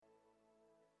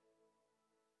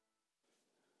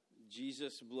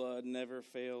Jesus' blood never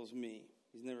fails me.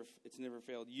 It's never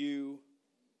failed you.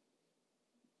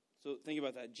 So think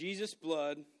about that. Jesus'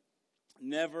 blood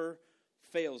never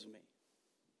fails me.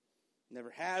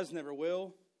 Never has, never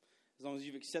will. As long as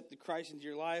you've accepted Christ into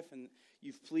your life and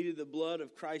you've pleaded the blood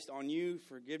of Christ on you,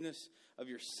 forgiveness of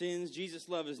your sins, Jesus'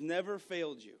 love has never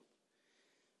failed you.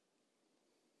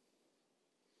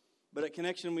 But at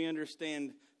Connection, we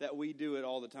understand that we do it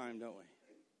all the time, don't we?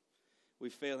 We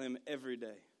fail him every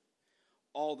day,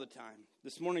 all the time.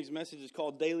 This morning's message is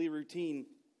called Daily Routine.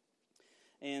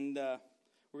 And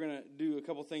we're going to do a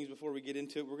couple things before we get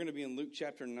into it. We're going to be in Luke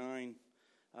chapter 9.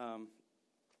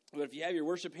 But if you have your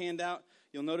worship handout,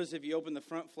 you'll notice if you open the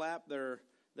front flap, there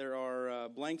are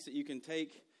blanks that you can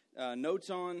take notes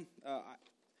on. I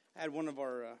had one of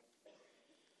our...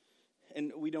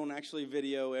 And we don't actually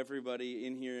video everybody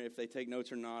in here if they take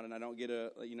notes or not, and I don't get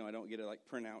a like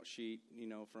printout sheet,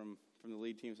 from the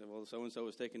lead team. Say, well, so and so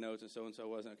was taking notes and so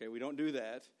wasn't. Okay, we don't do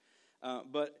that.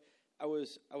 But I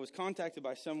was contacted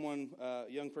by someone,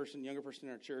 younger person in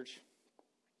our church.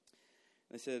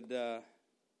 They said,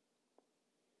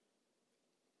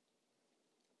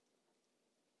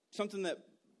 something that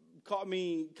caught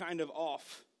me kind of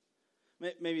off.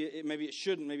 Maybe it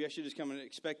shouldn't. Maybe I should just come and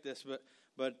expect this,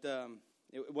 but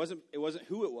it wasn't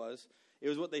who it was. It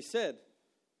was what they said.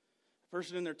 A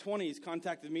person in their 20s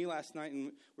contacted me last night, and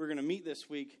we were going to meet this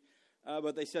week.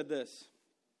 But they said this: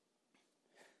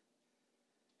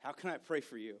 "How can I pray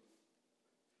for you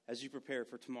as you prepare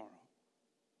for tomorrow?"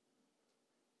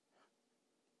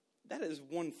 That is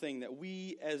one thing that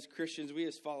we as Christians, we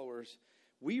as followers,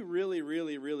 we really,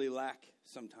 really, really lack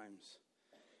sometimes,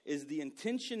 is the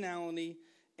intentionality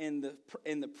and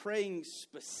the praying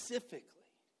specifically.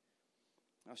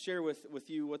 I'll share with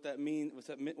you what that means,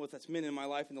 what that's meant in my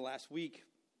life in the last week.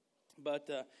 But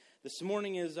this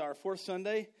morning is our fourth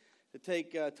Sunday to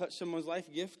take Touch Someone's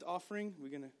Life gift offering.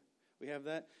 We have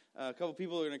that. A couple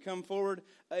people are going to come forward.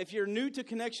 If you're new to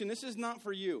Connection, this is not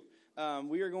for you.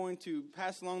 We are going to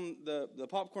pass along the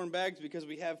popcorn bags because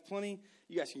we have plenty.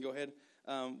 You guys can go ahead.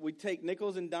 We take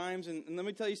nickels and dimes, and let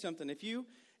me tell you something. If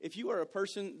you are a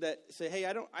person that say, hey,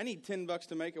 I need $10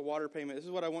 to make a water payment, this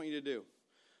is what I want you to do.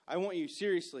 I want you,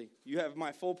 seriously, you have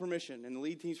my full permission and the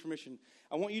lead team's permission.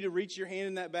 I want you to reach your hand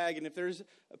in that bag, and if there's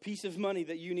a piece of money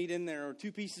that you need in there or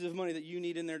two pieces of money that you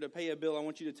need in there to pay a bill, I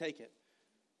want you to take it.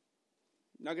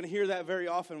 You're not going to hear that very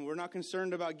often. We're not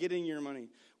concerned about getting your money.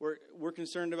 We're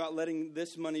concerned about letting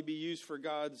this money be used for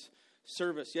God's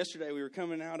service. Yesterday, we were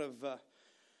coming out of...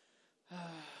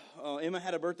 Emma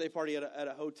had a birthday party at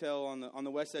a hotel on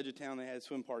the west edge of town. They had a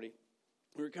swim party.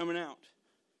 We were coming out.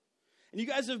 And you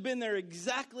guys have been there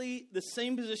exactly the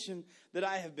same position that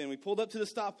I have been. We pulled up to the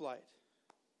stoplight.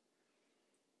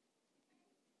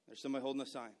 There's somebody holding a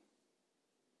sign.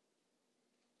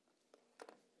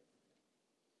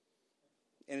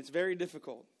 And it's very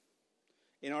difficult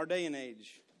in our day and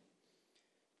age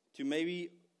to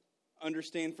maybe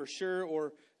understand for sure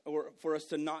or for us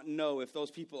to not know if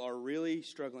those people are really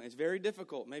struggling. It's very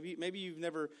difficult. Maybe you've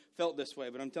never felt this way,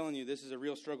 but I'm telling you, this is a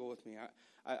real struggle with me.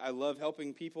 I love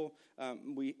helping people.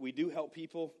 We do help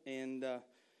people. And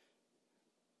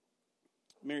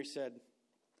Mary said,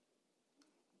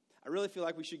 I really feel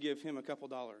like we should give him a couple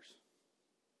dollars.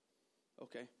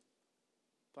 Okay,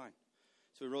 fine.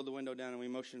 So we rolled the window down and we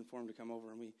motioned for him to come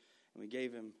over, and we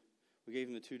gave him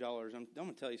the $2. I'm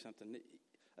going to tell you something.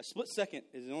 A split second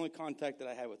is the only contact that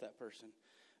I had with that person.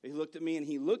 He looked at me and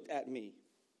he looked at me.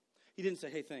 He didn't say,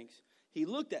 hey, thanks. He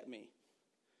looked at me.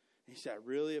 And he said, I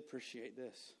really appreciate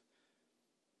this.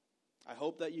 I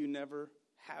hope that you never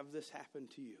have this happen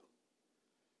to you.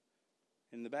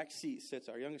 In the back seat sits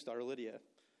our youngest daughter, Lydia.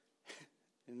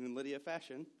 And in Lydia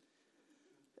fashion,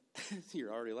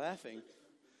 you're already laughing.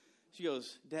 She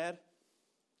goes, Dad,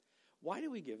 why do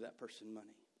we give that person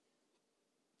money?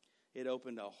 It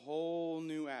opened a whole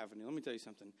new avenue. Let me tell you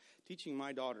something. Teaching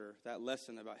my daughter that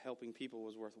lesson about helping people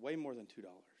was worth way more than $2.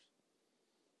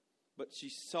 But she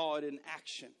saw it in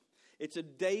action. It's a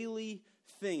daily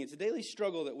thing. It's a daily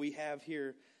struggle that we have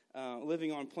here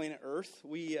living on planet Earth.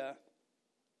 We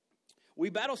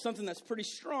battle something that's pretty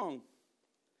strong.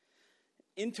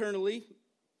 Internally,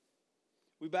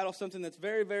 we battle something that's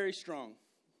very, very strong.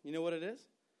 You know what it is?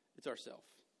 It's ourself.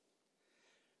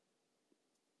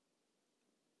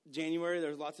 January,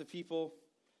 there's lots of people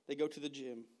that go to the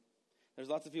gym. There's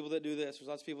lots of people that do this. There's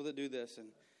lots of people that do this. And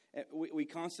we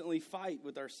constantly fight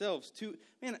with ourselves.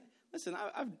 Man, listen,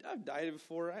 I've dieted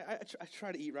before. I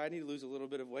try to eat right. I need to lose a little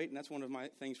bit of weight, and that's one of my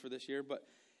things for this year. But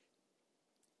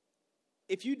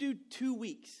if you do 2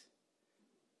 weeks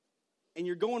and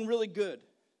you're going really good,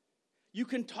 you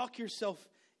can talk yourself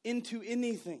into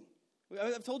anything.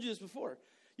 I've told you this before.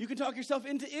 You can talk yourself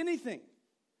into anything.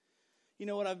 You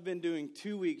know what? I've been doing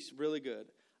 2 weeks really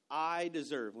good. I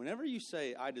deserve. Whenever you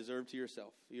say I deserve to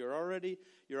yourself, you're already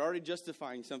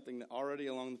justifying something that already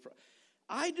along the front.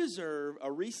 I deserve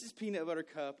a Reese's peanut butter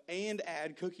cup and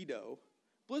add cookie dough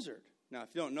Blizzard. Now, if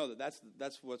you don't know that,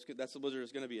 that's what's good. That's the Blizzard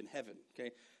is going to be in heaven.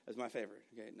 Okay, that's my favorite.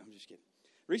 Okay, no, I'm just kidding.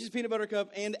 Reese's peanut butter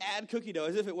cup and add cookie dough,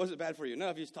 as if it wasn't bad for you. No,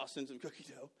 if you just toss in some cookie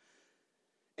dough,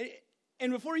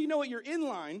 and before you know it, you're in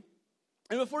line.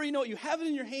 And before you know it, you have it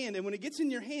in your hand, and when it gets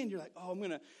in your hand, you're like, "Oh,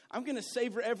 I'm gonna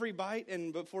savor every bite."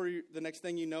 And the next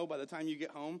thing you know, by the time you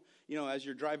get home, as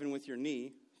you're driving with your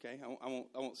knee, okay, I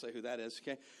won't say who that is,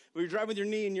 okay, but you're driving with your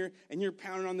knee and you're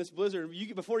pounding on this Blizzard.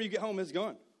 Before you get home, it's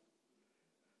gone,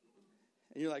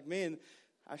 and you're like, "Man,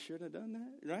 I shouldn't have done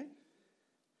that," right?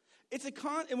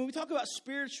 And when we talk about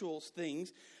spiritual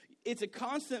things, it's a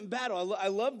constant battle. I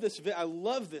love this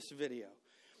video.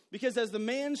 Because as the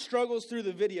man struggles through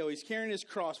the video, he's carrying his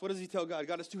cross. What does he tell God?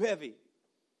 God, it's too heavy.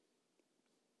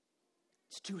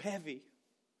 It's too heavy.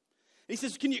 And he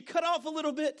says, can you cut off a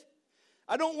little bit?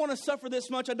 I don't want to suffer this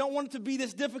much. I don't want it to be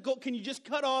this difficult. Can you just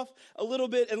cut off a little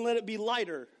bit and let it be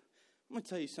lighter? I'm going to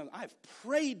tell you something. I've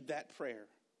prayed that prayer.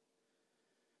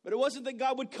 But it wasn't that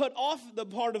God would cut off the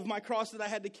part of my cross that I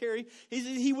had to carry.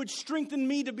 He would strengthen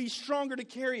me to be stronger to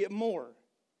carry it more.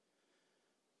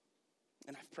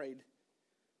 And I've prayed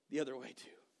the other way too.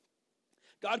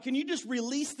 God, can you just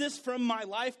release this from my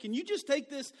life? Can you just take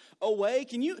this away?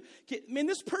 Man,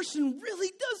 this person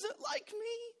really doesn't like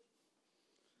me.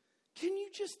 Can you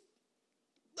just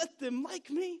let them like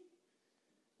me?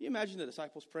 You imagine the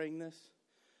disciples praying this?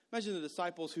 Imagine the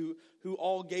disciples who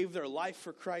all gave their life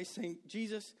for Christ, saying,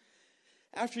 Jesus,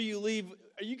 after you leave,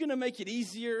 are you going to make it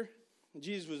easier? And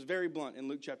Jesus was very blunt in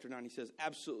Luke chapter 9. He says,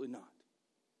 absolutely not.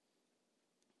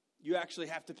 You actually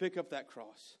have to pick up that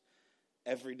cross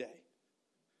every day.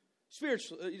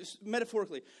 Spiritually,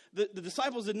 metaphorically, the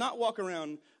disciples did not walk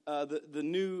around the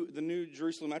new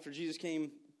Jerusalem after Jesus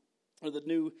came, or the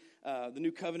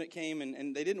new covenant came,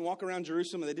 and they didn't walk around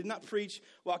Jerusalem, and they did not preach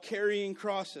while carrying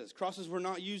crosses. Crosses were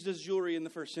not used as jewelry in the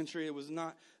first century. It was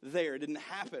not there. It didn't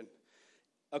happen.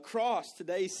 A cross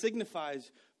today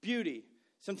signifies beauty.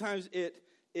 Sometimes it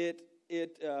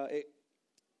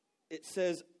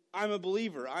says, I'm a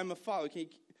believer. I'm a follower.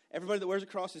 Everybody that wears a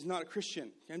cross is not a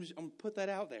Christian. I'm going to put that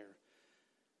out there.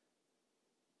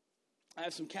 I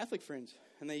have some Catholic friends,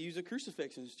 and they use a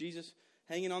crucifix, and it's Jesus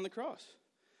hanging on the cross.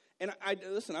 And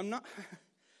listen, I'm not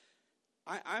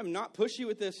pushy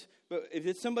with this, but if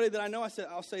it's somebody that I know,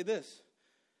 I'll say this.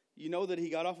 You know that he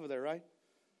got off of there, right?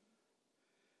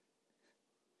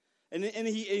 And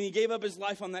he gave up his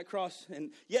life on that cross.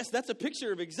 And yes, that's a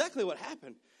picture of exactly what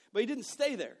happened. But he didn't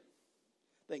stay there.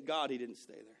 Thank God he didn't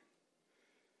stay there.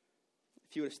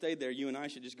 If he would have stayed there, you and I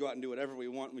should just go out and do whatever we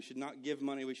want. We should not give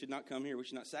money. We should not come here. We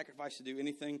should not sacrifice to do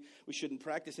anything. We shouldn't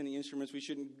practice any instruments. We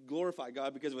shouldn't glorify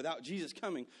God, because without Jesus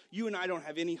coming, you and I don't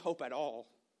have any hope at all.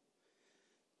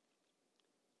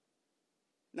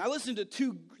 Now, I listened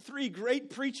to 3 great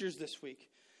preachers this week,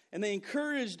 and they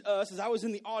encouraged us, as I was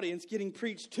in the audience getting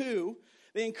preached to,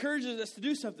 they encouraged us to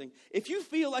do something. If you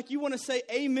feel like you want to say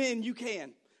amen, you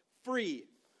can. Free.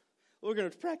 We're going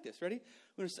to practice. Ready?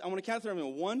 I want to count through. I'm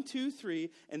going to 1, 2, 3,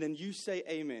 and then you say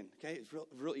amen. Okay? It's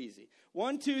real easy.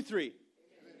 1, 2, 3. Amen.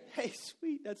 Hey,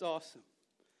 sweet. That's awesome.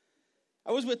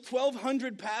 I was with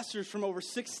 1,200 pastors from over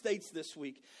 6 states this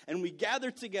week, and we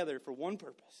gathered together for one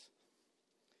purpose.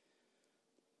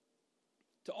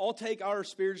 To all take our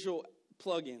spiritual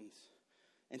plug-ins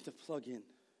and to plug in.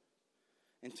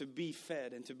 And to be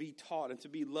fed, and to be taught, and to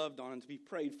be loved on, and to be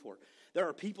prayed for. There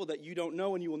are people that you don't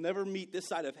know and you will never meet this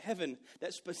side of heaven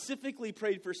that specifically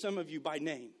prayed for some of you by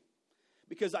name,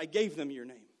 because I gave them your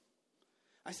name.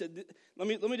 I said, let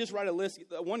me just write a list.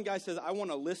 One guy says, I want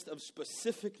a list of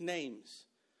specific names.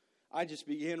 I just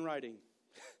began writing.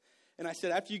 And I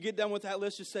said, after you get done with that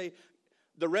list, just say,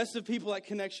 the rest of people at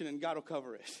Connection, and God will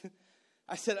cover it.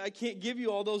 I said, I can't give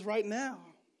you all those right now.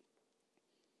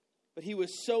 But he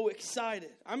was so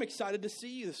excited. I'm excited to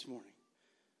see you this morning.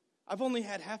 I've only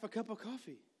had half a cup of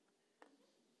coffee.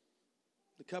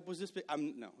 The cup was this big.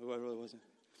 No, it really wasn't.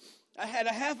 I had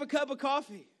a half a cup of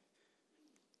coffee.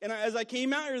 And as I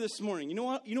came out here this morning, you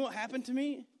know what happened to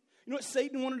me? You know what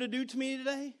Satan wanted to do to me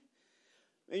today?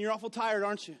 And you're awful tired,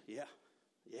 aren't you? Yeah,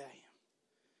 I am.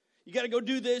 You got to go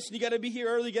do this, and you got to be here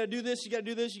early. You got to do this, you got to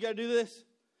do this, you got to do this.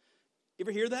 You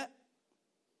ever hear that?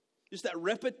 Just that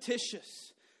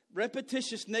repetitious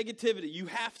negativity. You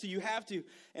have to.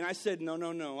 And I said,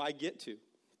 no, I get to.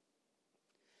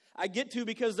 I get to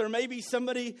because there may be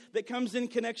somebody that comes in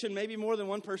connection, maybe more than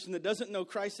one person that doesn't know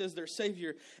Christ as their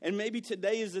Savior. And maybe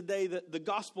today is the day that the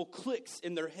gospel clicks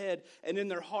in their head and in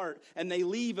their heart, and they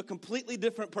leave a completely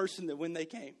different person than when they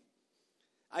came.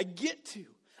 I get to.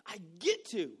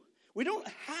 We don't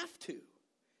have to.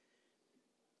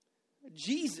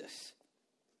 Jesus,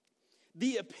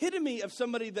 the epitome of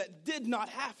somebody that did not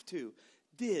have to,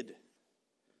 did.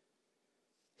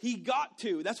 He got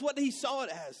to. That's what he saw it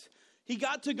as. He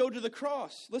got to go to the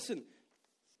cross. Listen,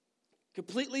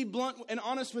 completely blunt and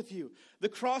honest with you. The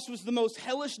cross was the most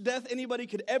hellish death anybody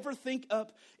could ever think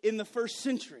up in the first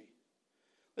century.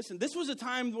 Listen, this was a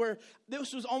time where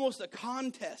this was almost a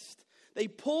contest. They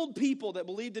pulled people that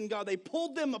believed in God. They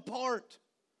pulled them apart.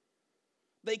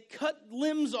 They cut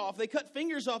limbs off. They cut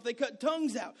fingers off. They cut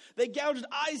tongues out. They gouged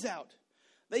eyes out.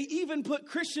 They even put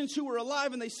Christians who were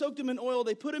alive and they soaked them in oil.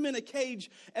 They put them in a cage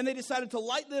and they decided to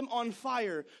light them on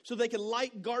fire so they could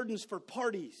light gardens for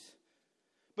parties.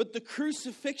 But the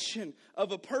crucifixion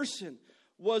of a person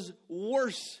was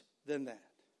worse than that.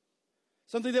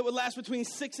 Something that would last between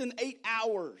 6 and 8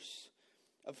 hours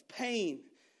of pain,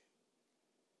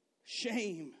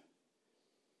 shame.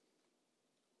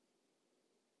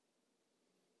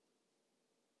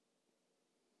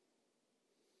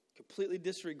 Completely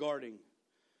disregarding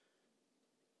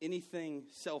anything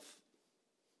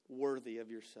self-worthy of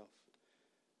yourself.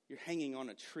 You're hanging on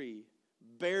a tree,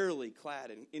 barely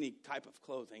clad in any type of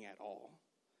clothing at all.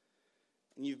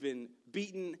 And you've been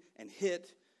beaten and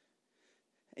hit,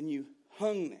 and you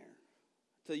hung there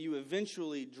till you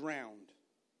eventually drowned.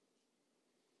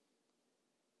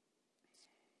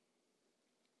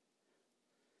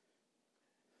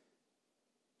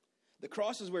 The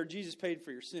cross is where Jesus paid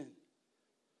for your sin.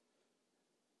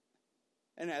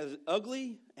 And as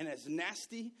ugly and as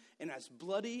nasty and as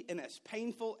bloody and as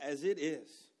painful as it is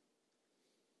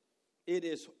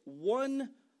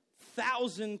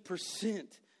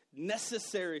 1,000%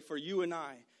 necessary for you and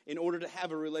I in order to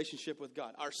have a relationship with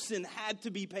God. Our sin had to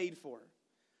be paid for.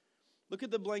 Look at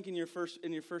the blank in your first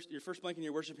blank in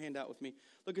your worship handout with me.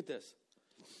 Look at this.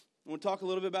 I want to talk a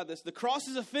little bit about this. The cross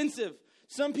is offensive.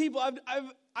 Some people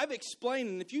I've explained,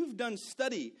 and if you've done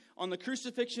study on the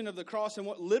crucifixion of the cross and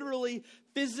what literally,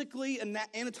 physically, and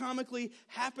anatomically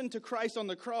happened to Christ on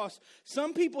the cross,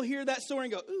 some people hear that story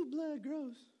and go, "Ooh, blood,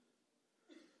 gross."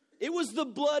 It was the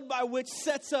blood by which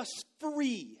sets us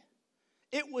free.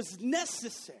 It was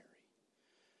necessary.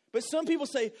 But some people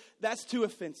say, that's too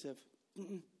offensive.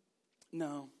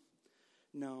 No,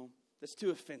 that's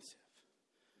too offensive.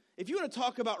 If you want to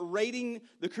talk about rating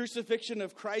the crucifixion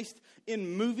of Christ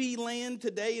in movie land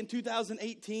today in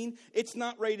 2018, it's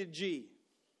not rated G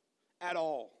at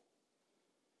all.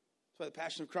 That's why the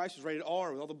Passion of Christ was rated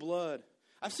R with all the blood.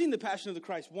 I've seen the Passion of the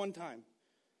Christ one time.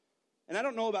 And I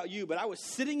don't know about you, but I was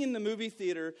sitting in the movie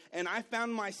theater and I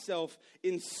found myself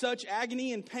in such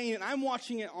agony and pain, and I'm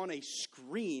watching it on a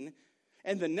screen.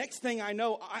 And the next thing I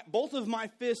know, both of my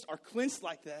fists are clenched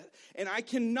like that, and I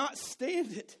cannot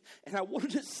stand it. And I wanted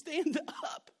to stand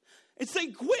up and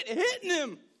say, "Quit hitting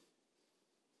him.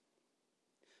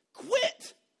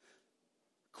 Quit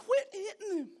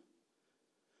hitting him.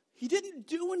 He didn't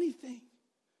do anything.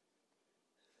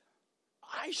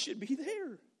 I should be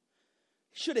there.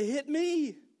 He should have hit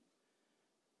me."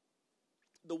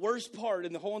 The worst part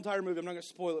in the whole entire movie, I'm not going to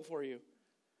spoil it for you.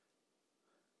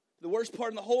 The worst part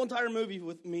in the whole entire movie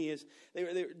with me is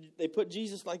they put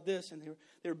Jesus like this, and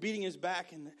they were beating his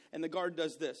back, and the guard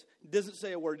does this. He doesn't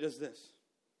say a word, does this.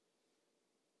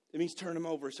 It means turn him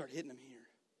over and start hitting him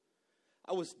here.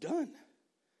 I was done.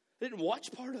 I didn't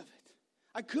watch part of it.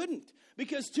 I couldn't,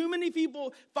 because too many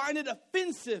people find it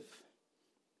offensive.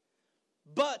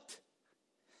 But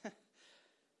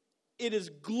it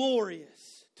is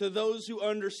glorious to those who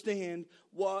understand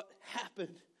what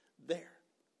happened there.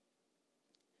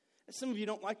 Some of you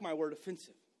don't like my word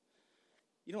offensive.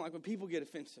 You don't like when people get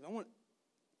offensive.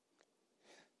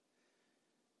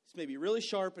 This may be really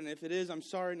sharp, and if it is, I'm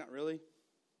sorry, not really.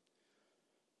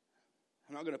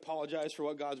 I'm not going to apologize for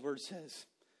what God's word says.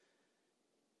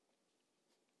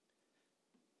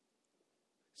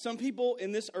 Some people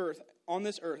on this earth,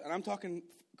 and I'm talking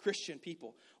Christian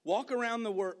people, walk around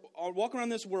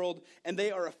this world, and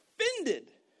they are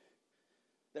offended.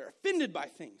 They're offended by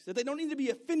things that they don't need to be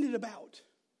offended about.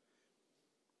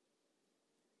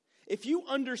 If you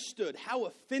understood how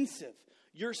offensive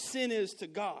your sin is to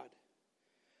God,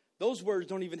 those words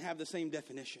don't even have the same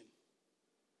definition.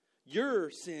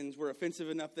 Your sins were offensive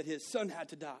enough that his son had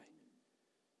to die.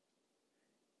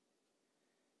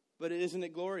 But isn't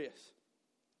it glorious?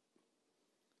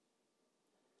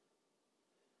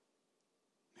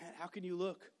 Man, how can you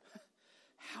look?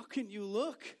 How can you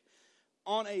look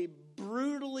on a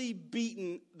brutally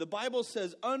beaten, the Bible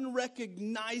says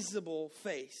unrecognizable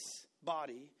face,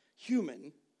 body,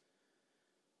 human,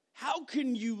 how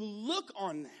can you look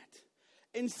on that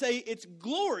and say it's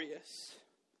glorious?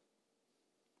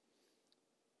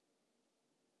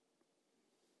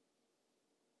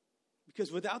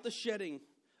 Because without the shedding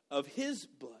of his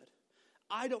blood,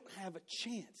 I don't have a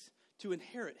chance to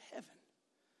inherit heaven.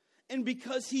 And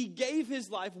because he gave his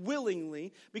life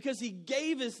willingly, because he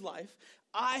gave his life,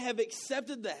 I have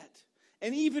accepted that.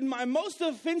 And even my most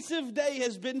offensive day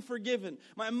has been forgiven.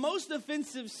 My most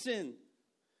offensive sin.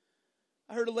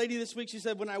 I heard a lady this week, she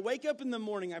said, when I wake up in the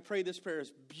morning, I pray this prayer.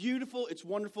 It's beautiful, it's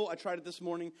wonderful. I tried it this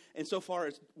morning, and so far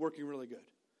it's working really good.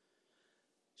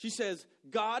 She says,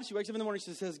 God, she wakes up in the morning,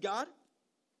 she says, God,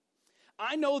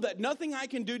 I know that nothing I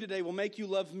can do today will make you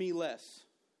love me less.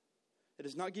 It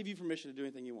does not give you permission to do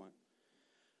anything you want.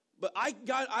 But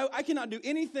God, I cannot do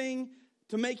anything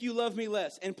to make you love me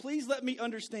less. And please let me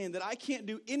understand that I can't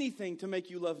do anything to make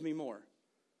you love me more.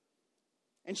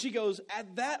 And she goes,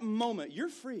 at that moment, you're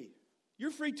free.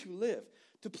 You're free to live,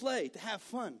 to play, to have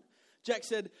fun. Jack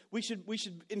said we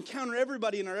should encounter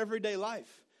everybody in our everyday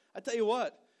life. I tell you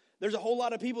what, there's a whole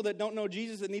lot of people that don't know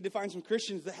Jesus that need to find some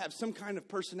Christians that have some kind of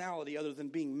personality other than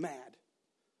being mad.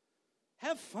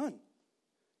 Have fun.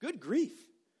 Good grief.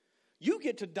 You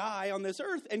get to die on this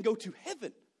earth and go to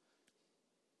heaven.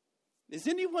 Is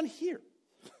anyone here?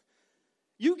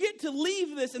 You get to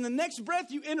leave this, and the next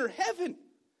breath you enter heaven.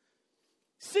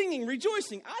 Singing,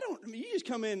 rejoicing. You just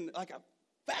come in like a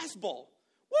fastball.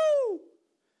 Woo!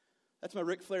 That's my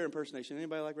Ric Flair impersonation.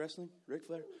 Anybody like wrestling? Ric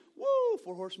Flair? Woo!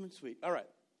 4 Horsemen, sweet. All right.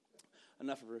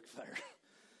 Enough of Ric Flair.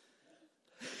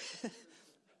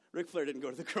 Ric Flair didn't go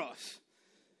to the cross.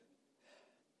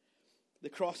 The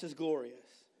cross is glorious.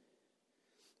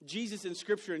 Jesus in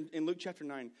Scripture, in Luke chapter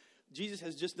 9, Jesus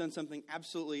has just done something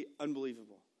absolutely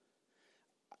unbelievable.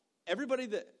 Everybody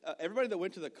that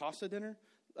went to the Casa dinner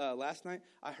last night,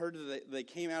 I heard that they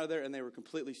came out of there and they were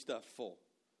completely stuffed full.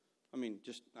 I mean,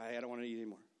 I don't want to eat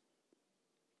anymore.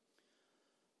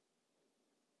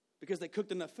 Because they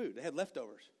cooked enough food. They had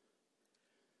leftovers.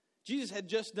 Jesus had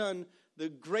just done the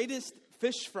greatest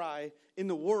fish fry in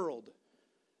the world.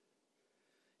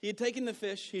 He had taken the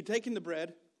fish, he had taken the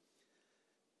bread,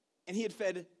 and he had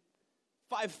fed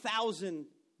 5,000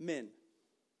 men.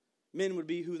 Men would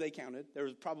be who they counted. There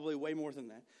was probably way more than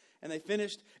that. And they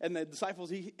finished, and the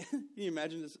disciples, can you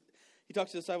imagine this? He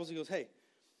talks to the disciples, he goes, hey,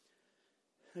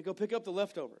 go pick up the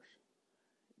leftovers.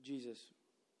 Jesus,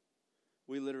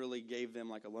 we literally gave them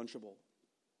like a Lunchable.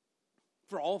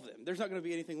 For all of them. There's not going to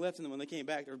be anything left in them when they came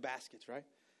back. There were baskets, right?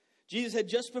 Jesus had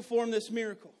just performed this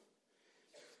miracle.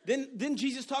 Then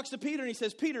Jesus talks to Peter and he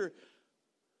says, Peter,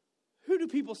 who do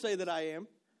people say that I am?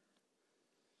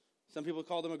 Some people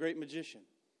called him a great magician.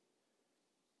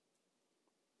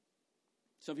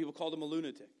 Some people called him a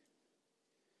lunatic.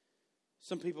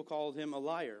 Some people called him a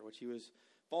liar, which he was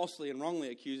falsely and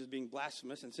wrongly accused of being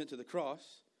blasphemous and sent to the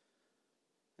cross.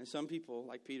 And some people,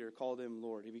 like Peter, called him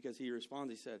Lord. Because he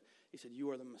responds, he said, you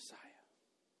are the Messiah.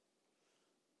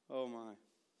 Oh my.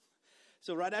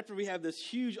 So right after we have this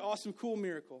huge, awesome, cool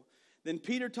miracle, then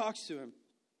Peter talks to him.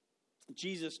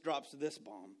 Jesus drops this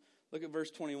bomb. Look at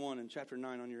verse 21 in chapter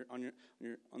 9 on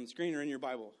the screen or in your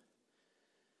Bible.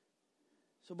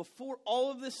 So before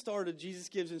all of this started, Jesus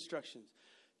gives instructions.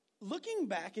 Looking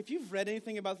back, if you've read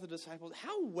anything about the disciples,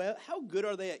 how good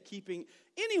are they at keeping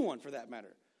anyone for that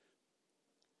matter?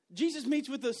 Jesus meets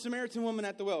with the Samaritan woman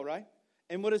at the well, right?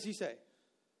 And what does he say?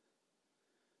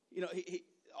 You know,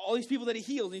 all these people that he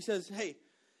heals, and he says, hey,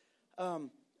 don't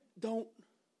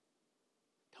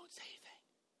say anything.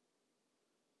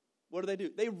 What do?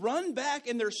 They run back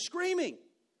and they're screaming,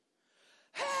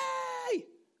 hey!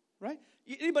 Right?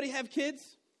 Anybody have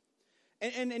kids?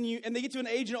 And they get to an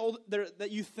age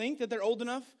that you think that they're old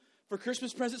enough for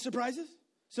Christmas present surprises?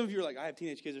 Some of you are like, I have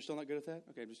teenage kids, they're still not good at that?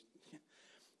 Okay,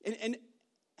 and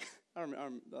I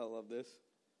love this.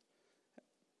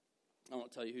 I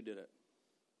won't tell you who did it.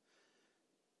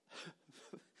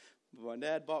 But my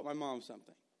dad bought my mom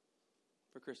something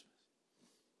for Christmas.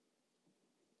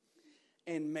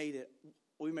 And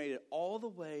we made it all the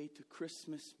way to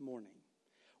Christmas morning.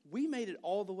 We made it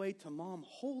all the way to Mom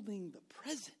holding the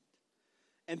present.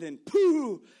 And then,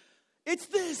 pooh, it's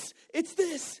this.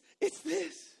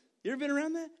 You ever been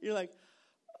around that? You're like,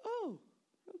 oh,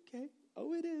 okay.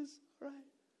 Oh, it is. All right.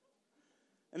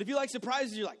 And if you like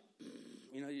surprises, you're like,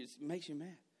 it just makes you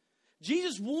mad.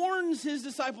 Jesus warns his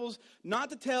disciples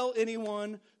not to tell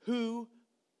anyone who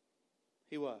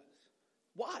he was.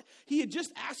 Why? He had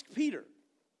just asked Peter.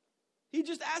 He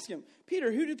just asked him,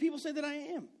 Peter, who do people say that I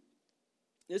am?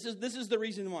 This is the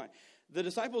reason why. The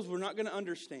disciples were not going to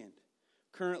understand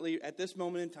currently at this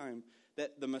moment in time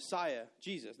that the Messiah,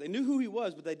 Jesus, they knew who he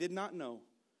was, but they did not know.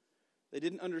 They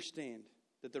didn't understand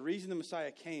that the reason the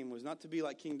Messiah came was not to be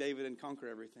like King David and conquer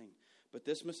everything, but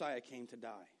this Messiah came to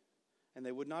die. And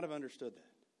they would not have understood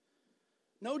that.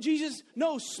 No, Jesus,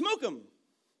 no, smoke him.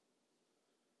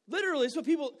 Literally, it's what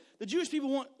the Jewish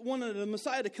people wanted the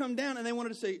Messiah to come down, and they wanted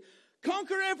to say,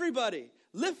 conquer everybody,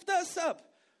 lift us up,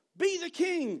 be the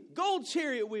king, gold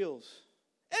chariot wheels,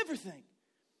 everything.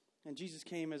 And Jesus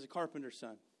came as a carpenter's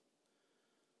son.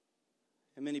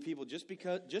 And many people, just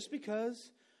because.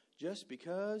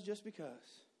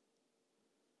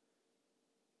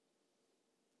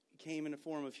 He came in a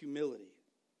form of humility.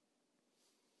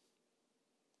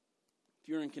 If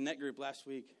you were in Connect Group last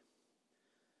week,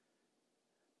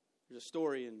 there's a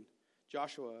story in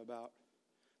Joshua about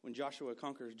when Joshua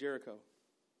conquers Jericho.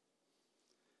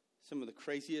 Some of the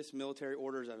craziest military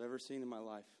orders I've ever seen in my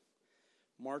life.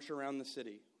 March around the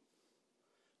city.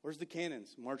 Where's the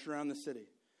cannons? March around the city.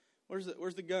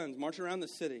 Where's the guns? March around the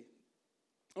city.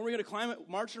 And we're going to climb it,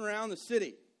 marching around the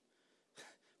city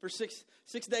for six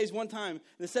days one time. And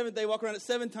the seventh day, walk around it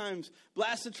 7 times.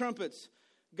 Blast the trumpets.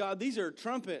 God, these are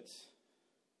trumpets.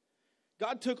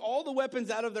 God took all the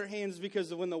weapons out of their hands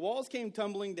because when the walls came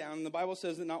tumbling down, and the Bible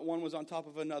says that not one was on top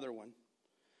of another one.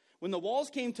 When the walls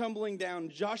came tumbling down,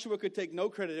 Joshua could take no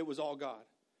credit. It was all God.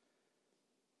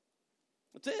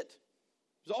 That's it.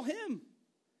 It was all him.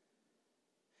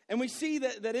 And we see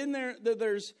that in there, that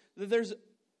there's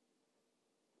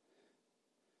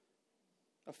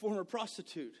a former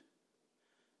prostitute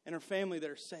and her family that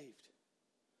are saved.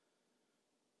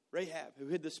 Rahab, who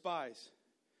hid the spies.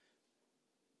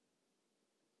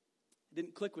 It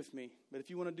didn't click with me, but if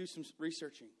you want to do some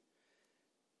researching,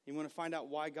 you want to find out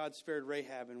why God spared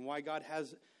Rahab and why God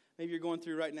has, maybe you're going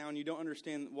through right now and you don't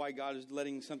understand why God is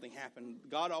letting something happen.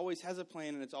 God always has a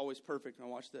plan and it's always perfect. Now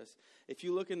watch this. If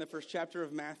you look in the first chapter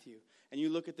of Matthew and you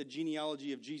look at the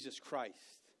genealogy of Jesus Christ,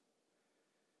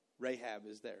 Rahab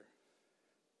is there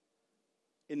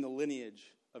in the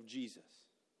lineage of Jesus.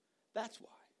 That's why.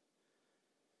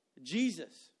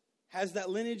 Jesus has that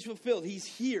lineage fulfilled. He's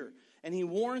here. And he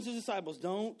warns his disciples,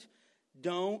 don't.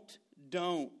 Look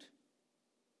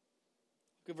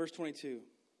at verse 22.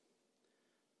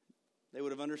 They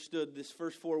would have understood this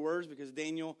first 4 words because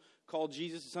Daniel called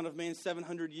Jesus the Son of Man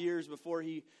 700 years before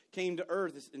he came to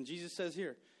earth. And Jesus says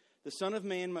here, the Son of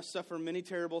Man must suffer many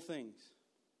terrible things.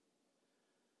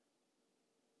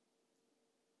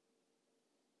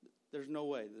 There's no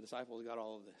way the disciples got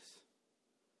all of this.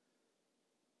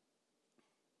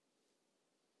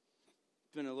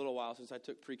 It's been a little while since I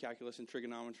took pre-calculus and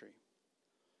trigonometry.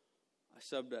 I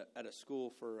subbed at a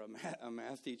school for a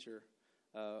math teacher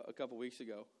a couple weeks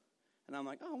ago. And I'm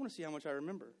like, I want to see how much I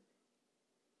remember.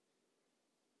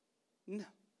 No.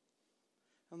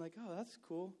 I'm like, that's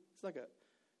cool. It's like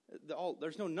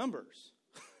there's no numbers.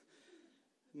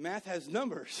 Math has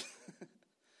numbers.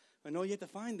 I know you have to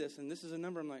find this, and this is a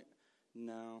number. I'm like,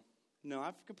 no,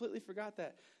 I've completely forgot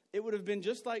that. It would have been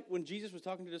just like when Jesus was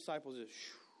talking to the disciples,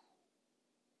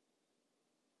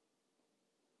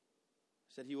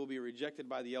 said he will be rejected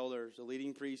by the elders, the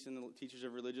leading priests, and the teachers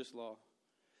of religious law.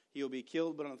 He will be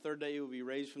killed, but on the 3rd day he will be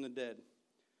raised from the dead.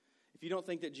 If you don't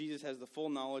think that Jesus has the full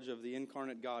knowledge of the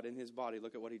incarnate God in his body,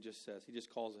 look at what he just says. He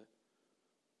just calls it.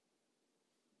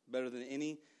 Better than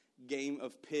any game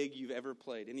of pig you've ever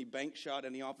played. Any bank shot,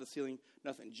 any off the ceiling,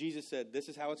 nothing. Jesus said, this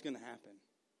is how it's going to happen.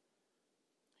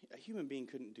 A human being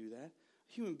couldn't do that.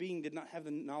 A human being did not have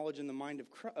the knowledge and the mind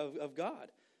of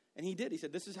God. And he did. He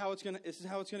said, this is how it's going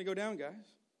to go down,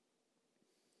 guys.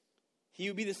 He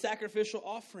would be the sacrificial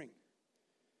offering.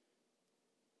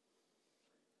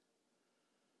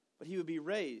 But he would be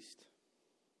raised.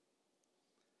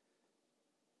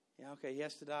 Yeah, okay, he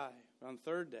has to die. But on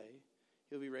the 3rd day,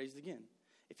 he'll be raised again.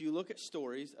 If you look at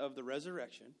stories of the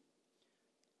resurrection,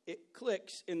 it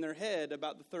clicks in their head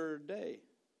about the 3rd day.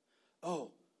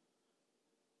 Oh,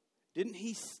 didn't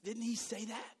he say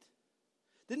that?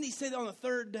 Didn't he say that on the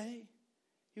 3rd day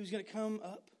he was going to come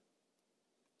up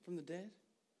from the dead?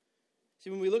 See,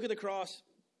 when we look at the cross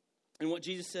and what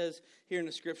Jesus says here in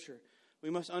the scripture, we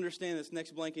must understand this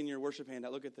next blank in your worship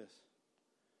handout. Look at this.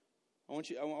 I want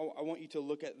you to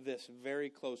look at this very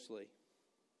closely.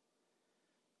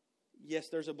 Yes,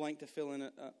 there's a blank to fill in.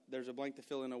 There's a blank to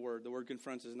fill in a word. The word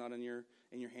confronts is not in your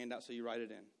handout, so you write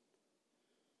it in.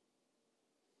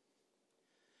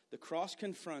 The cross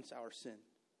confronts our sin.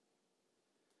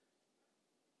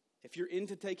 If you're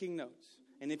into taking notes,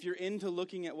 and if you're into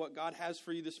looking at what God has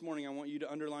for you this morning, I want you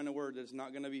to underline a word that's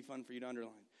not going to be fun for you to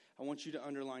underline. I want you to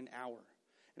underline our.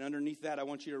 And underneath that, I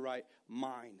want you to write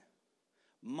mine.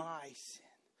 my sin.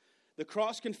 The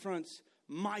cross confronts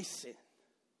my sin.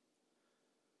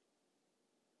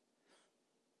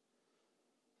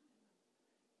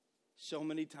 So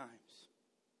many times,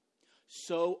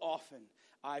 so often,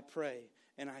 I pray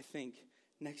and I think,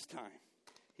 next time,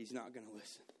 he's not going to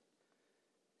listen.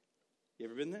 You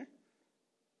ever been there?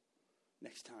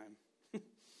 Next time,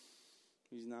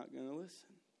 he's not going to listen.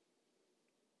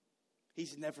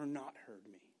 He's never not heard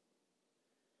me.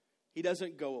 He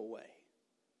doesn't go away.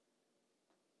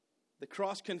 The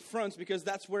cross confronts because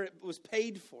that's where it was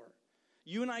paid for.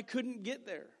 You and I couldn't get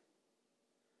there.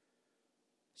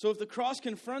 So if the cross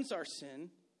confronts our sin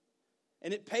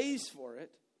and it pays for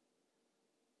it,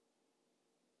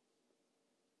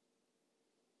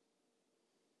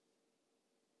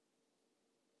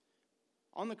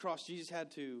 on the cross, Jesus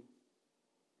had to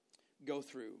go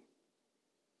through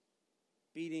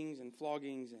beatings and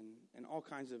floggings and all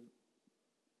kinds of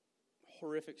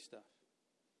horrific stuff.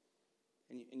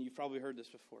 And you've probably heard this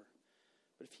before.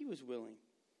 But if he was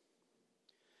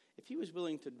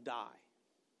willing to die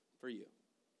for you,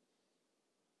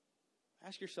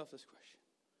 ask yourself this question.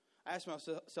 I asked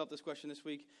myself this question this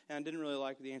week, and I didn't really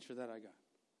like the answer that I got.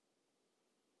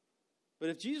 But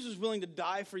if Jesus was willing to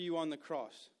die for you on the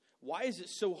cross, why is it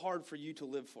so hard for you to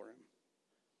live for him?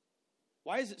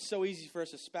 Why is it so easy for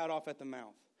us to spout off at the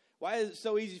mouth? Why is it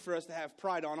so easy for us to have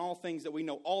pride on all things that we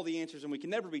know all the answers and we can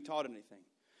never be taught anything?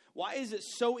 Why is it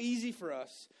so easy for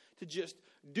us to just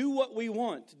do what we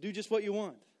want, do just what you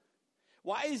want?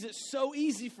 Why is it so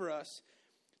easy for us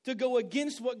to go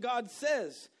against what God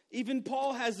says? Even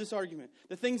Paul has this argument.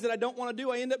 The things that I don't want to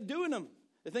do, I end up doing them.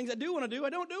 The things I do want to do, I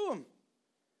don't do them.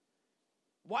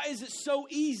 Why is it so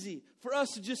easy for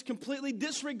us to just completely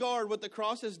disregard what the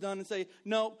cross has done and say,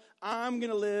 no, I'm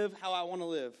going to live how I want to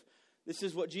live? This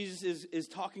is what Jesus is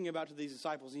talking about to these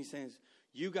disciples. And he says,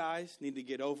 you guys need to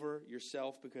get over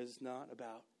yourself because it's not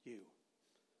about you.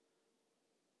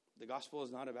 The gospel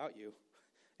is not about you.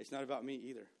 It's not about me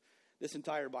either. This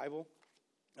entire Bible,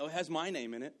 it has my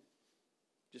name in it,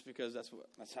 just because that's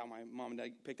how my mom and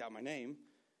dad picked out my name.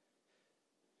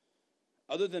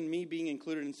 Other than me being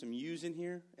included in some yous in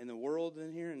here, and the world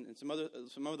in here, and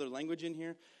some other language in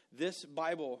here, this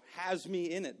Bible has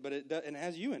me in it, but it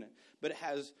has you in it. But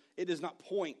it does not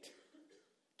point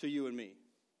to you and me.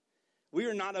 We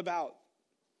are not about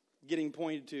getting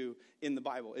pointed to in the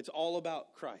Bible. It's all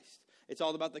about Christ. It's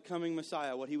all about the coming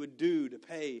Messiah, what he would do to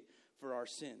pay for our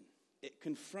sin. It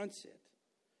confronts it.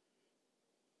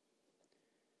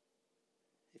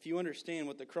 If you understand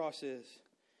what the cross is,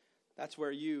 that's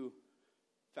where you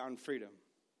found freedom.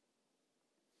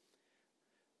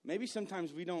 Maybe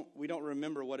sometimes we don't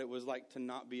remember what it was like to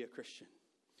not be a Christian.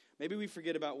 Maybe we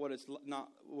forget about what it's not.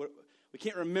 We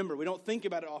can't remember. We don't think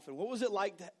about it often. What was it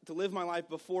like to live my life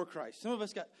before Christ? Some of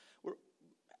us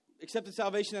accepted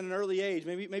salvation at an early age.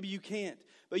 Maybe you can't.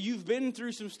 But you've been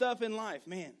through some stuff in life.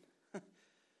 Man,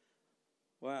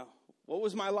 wow. What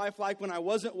was my life like when I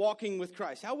wasn't walking with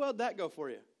Christ? How well did that go for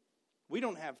you? We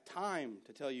don't have time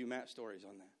to tell you Matt stories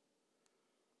on that.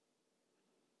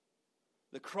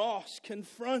 The cross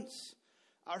confronts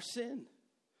our sin.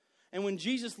 And when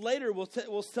Jesus later will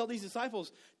tell these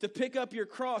disciples to pick up your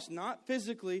cross, not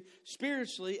physically,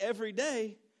 spiritually, every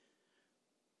day,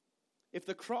 if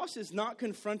the cross is not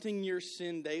confronting your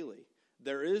sin daily,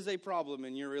 there is a problem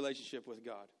in your relationship with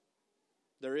God.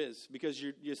 There is, because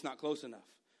you're just not close enough.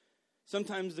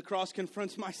 Sometimes the cross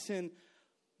confronts my sin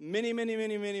many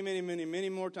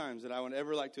more times than I would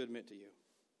ever like to admit to you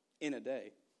in a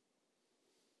day.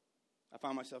 I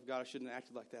find myself, God, I shouldn't have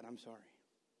acted like that. I'm sorry.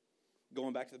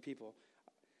 Going back to the people.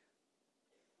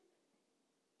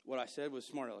 What I said was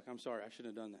smart. Like, I'm sorry. I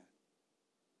shouldn't have done that.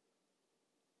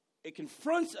 It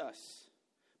confronts us.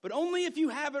 But only if you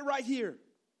have it right here.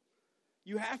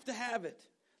 You have to have it.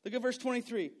 Look at verse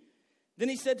 23. Then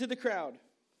he said to the crowd.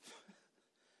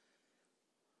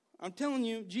 I'm telling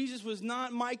you, Jesus was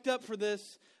not mic'd up for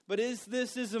this. But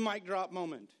this is a mic drop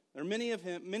moment. There are many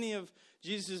of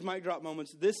Jesus' mic drop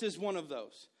moments. This is one of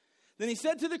those. Then he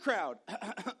said to the crowd,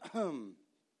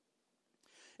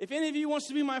 if any of you wants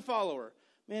to be my follower,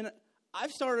 man,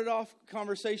 I've started off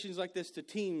conversations like this to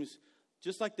teams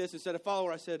just like this. Instead of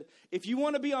follower, I said, if you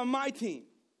want to be on my team,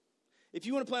 if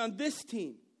you want to play on this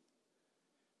team,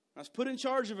 I was put in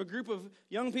charge of a group of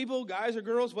young people, guys or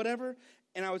girls, whatever,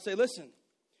 and I would say, listen,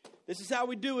 this is how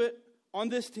we do it on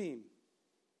this team.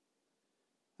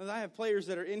 I have players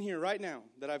that are in here right now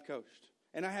that I've coached.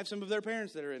 And I have some of their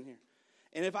parents that are in here.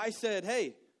 And if I said,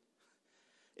 hey,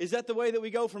 is that the way that we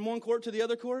go from one court to the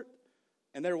other court?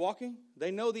 And they're walking,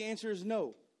 they know the answer is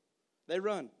no. They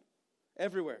run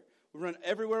everywhere. We run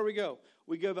everywhere we go.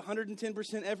 We give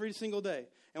 110% every single day.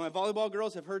 And my volleyball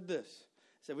girls have heard this.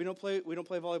 I said, we don't play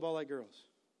volleyball like girls.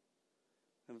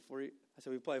 And I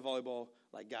said, we play volleyball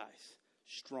like guys.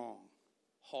 Strong,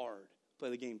 hard, play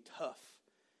the game tough.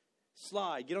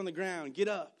 Slide, get on the ground, get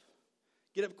up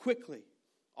quickly.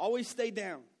 Always stay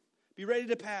down. Be ready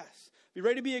to pass. Be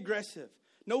ready to be aggressive.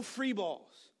 No free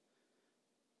balls.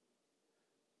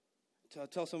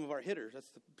 Tell some of our hitters, that's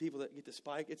the people that get the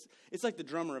spike. It's like the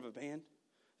drummer of a band.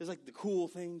 It's like the cool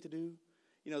thing to do.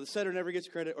 You know, the setter never gets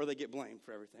credit or they get blamed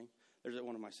for everything. There's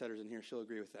one of my setters in here. She'll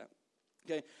agree with that.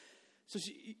 Okay, so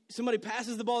somebody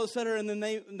passes the ball to the setter and then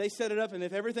they set it up. And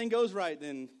if everything goes right,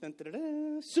 then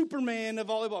Superman of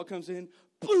volleyball comes in.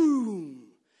 Boom.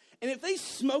 And if they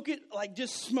smoke it, like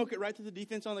just smoke it right to the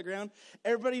defense on the ground,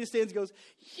 everybody in the stands goes,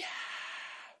 yeah.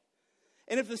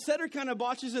 And if the setter kind of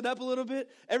botches it up a little bit,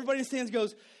 everybody in the stands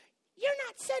goes, you're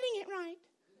not setting it right.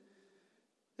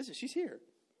 Listen, she's here.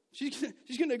 She's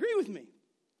going to agree with me.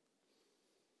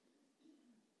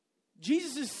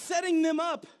 Jesus is setting them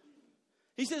up.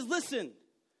 He says, listen.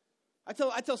 I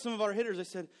tell some of our hitters, I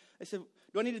said,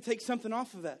 do I need to take something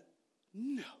off of that?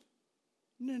 No.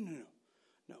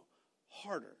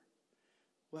 Harder.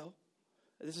 Well,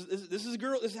 this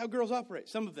is how girls operate,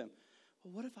 some of them.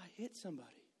 Well, what if I hit somebody?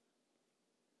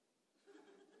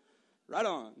 Right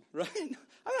on, right? I'm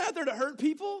not out there to hurt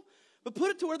people, but put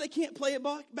it to where they can't play it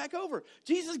back over.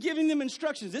 Jesus is giving them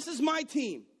instructions. This is my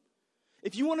team.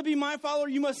 If you want to be my follower,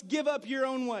 you must give up your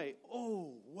own way.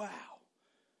 Oh, wow.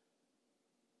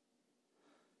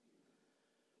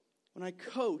 When I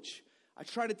coach, I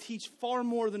try to teach far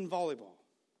more than volleyball.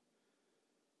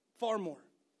 Far more.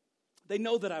 They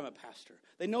know that I'm a pastor.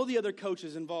 They know the other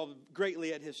coaches involved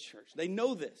greatly at his church. They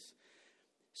know this.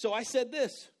 So I said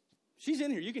this. She's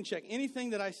in here. You can check anything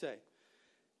that I say.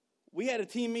 We had a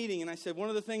team meeting, and I said, one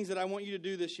of the things that I want you to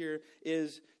do this year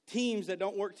is teams that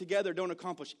don't work together don't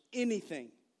accomplish anything.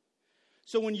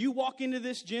 So when you walk into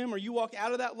this gym or you walk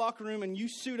out of that locker room and you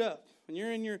suit up and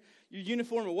you're in your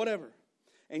uniform or whatever,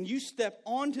 and you step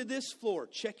onto this floor,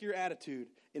 check your attitude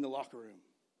in the locker room.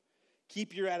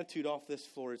 Keep your attitude off this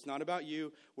floor. It's not about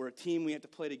you. We're a team. We have to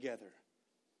play together.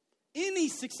 Any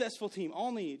successful team,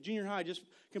 Olney Junior High just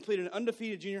completed an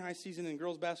undefeated junior high season in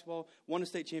girls basketball, won a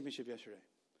state championship yesterday.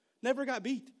 Never got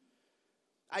beat.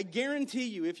 I guarantee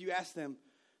you, if you ask them,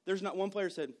 there's not one player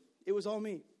said, it was all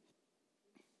me.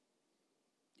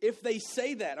 If they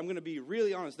say that, I'm going to be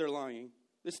really honest, they're lying.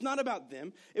 It's not about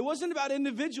them. It wasn't about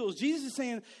individuals. Jesus is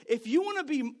saying, if you want to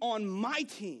be on my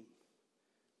team,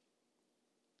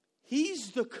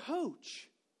 he's the coach.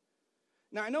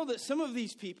 Now, I know that some of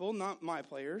these people, not my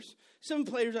players, some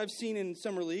players I've seen in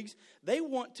summer leagues, they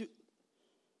want to.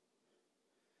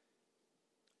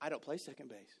 I don't play second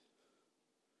base.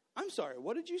 I'm sorry,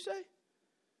 what did you say?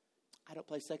 I don't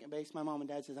play second base. My mom and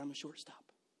dad says I'm a shortstop.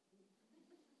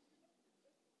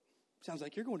 Sounds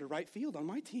like you're going to right field on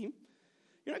my team.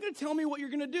 You're not going to tell me what you're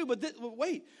going to do, but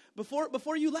wait,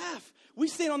 before you laugh, we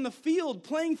stand on the field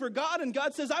playing for God, and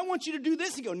God says, I want you to do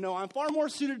this. You go, no, I'm far more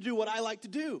suited to do what I like to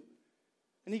do.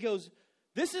 And he goes,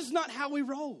 this is not how we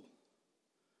roll.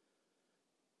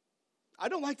 I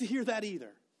don't like to hear that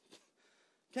either.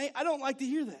 Okay, I don't like to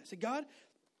hear that. I said, God,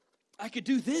 I could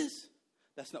do this.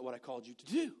 That's not what I called you to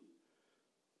do.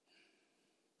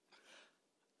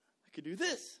 I could do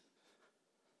this.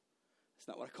 That's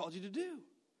not what I called you to do.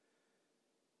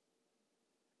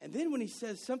 And then when he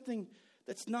says something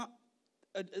that's not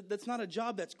a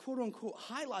job that's quote unquote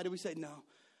highlighted, we say, no,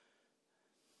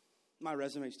 my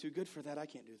resume's too good for that. I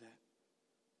can't do that.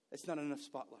 It's not enough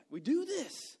spotlight. We do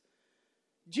this.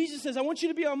 Jesus says, I want you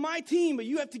to be on my team, but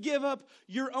you have to give up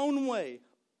your own way.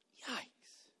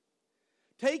 Yikes.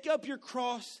 Take up your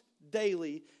cross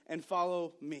daily and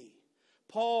follow me.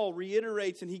 Paul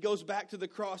reiterates, and he goes back to the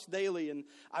cross daily, and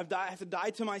I have to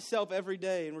die to myself every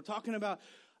day. And we're talking about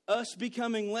us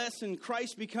becoming less and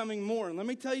Christ becoming more. And let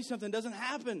me tell you something, it doesn't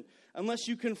happen unless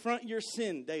you confront your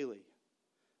sin daily,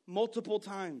 multiple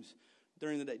times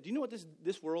during the day. Do you know what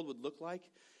this world would look like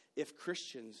if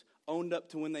Christians owned up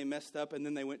to when they messed up and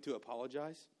then they went to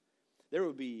apologize? There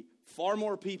would be far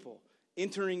more people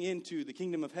entering into the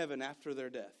kingdom of heaven after their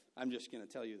death. I'm just going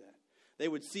to tell you that. They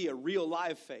would see a real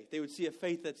live faith. They would see a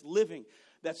faith that's living,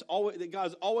 that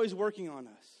God's always working on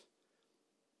us.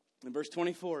 In verse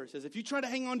 24, it says, if you try to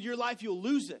hang on to your life, you'll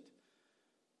lose it.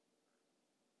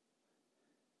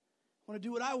 I want to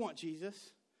do what I want, Jesus.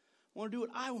 I want to do what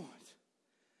I want.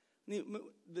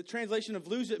 The translation of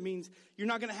lose it means you're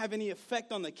not going to have any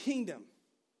effect on the kingdom.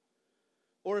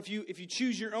 Or if you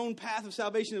choose your own path of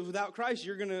salvation without Christ,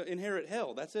 you're going to inherit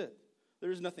hell. That's it.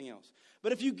 There is nothing else.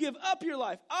 But if you give up your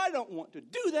life, I don't want to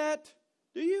do that.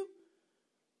 Do you?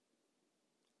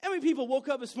 How many people woke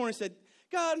up this morning and said,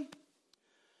 God,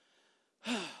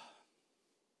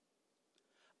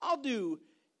 I'll do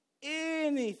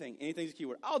anything. Anything's a key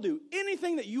word. I'll do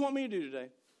anything that you want me to do today.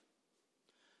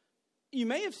 You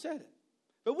may have said it.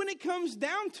 But when it comes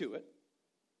down to it,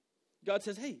 God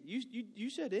says, hey, you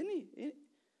said anything.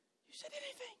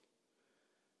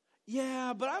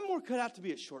 Yeah, but I'm more cut out to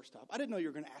be a shortstop. I didn't know you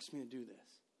were going to ask me to do this.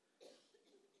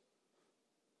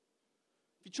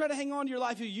 If you try to hang on to your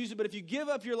life, you'll use it. But if you give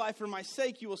up your life for my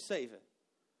sake, you will save it.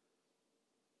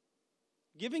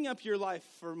 Giving up your life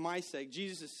for my sake,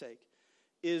 Jesus' sake,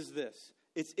 is this.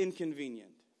 It's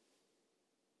inconvenient.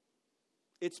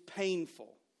 It's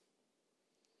painful.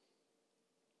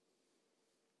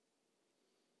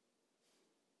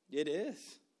 It is.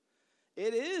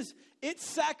 It is. It's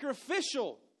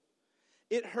sacrificial.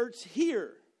 It hurts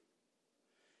here.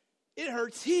 It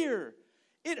hurts here.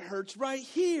 It hurts right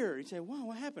here. You say, wow,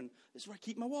 what happened? This is where I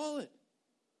keep my wallet.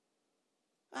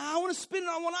 I want to spend it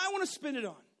on what I want to spend it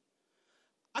on.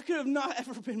 I could have not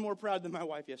ever been more proud than my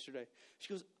wife yesterday. She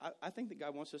goes, I think that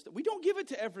God wants us to. We don't give it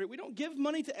to we don't give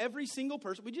money to every single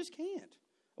person. We just can't.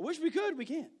 I wish we could. We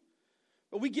can't.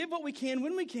 But we give what we can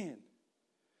when we can.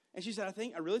 And she said,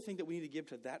 I really think that we need to give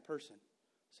to that person.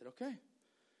 I said, okay.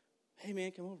 Hey,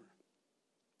 man, come over.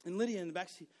 And Lydia in the back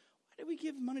seat, why did we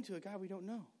give money to a guy we don't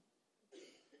know?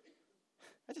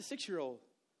 That's a 6-year-old.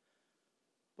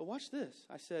 But watch this.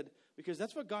 I said, because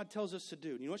that's what God tells us to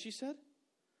do. You know what she said?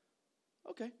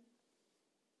 Okay.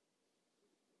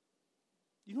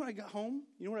 You know when I got home?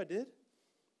 You know what I did?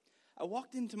 I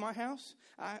walked into my house.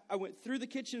 I went through the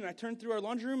kitchen and I turned through our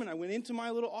laundry room and I went into my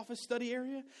little office study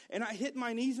area and I hit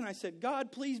my knees and I said,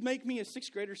 God, please make me a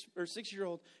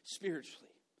 6-year-old spiritually.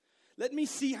 Let me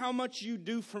see how much you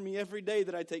do for me every day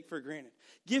that I take for granted.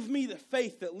 Give me the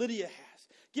faith that Lydia has.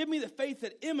 Give me the faith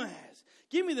that Emma has.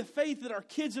 Give me the faith that our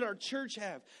kids at our church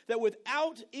have. That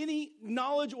without any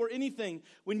knowledge or anything,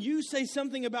 when you say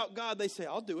something about God, they say,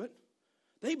 I'll do it.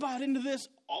 They bought into this.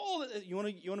 You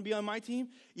want to be on my team?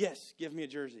 Yes, give me a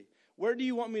jersey. Where do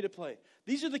you want me to play?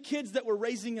 These are the kids that we're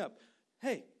raising up.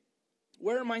 Hey,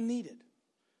 where am I needed?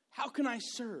 How can I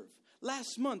serve?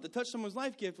 Last month, the Touch Someone's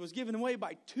Life gift was given away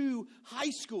by 2 high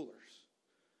schoolers.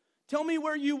 Tell me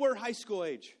where you were high school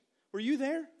age. Were you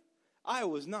there? I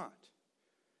was not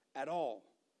at all.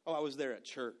 Oh, I was there at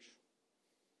church.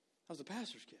 I was a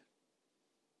pastor's kid.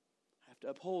 I have to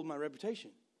uphold my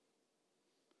reputation.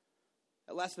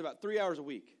 It lasted about 3 hours a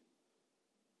week.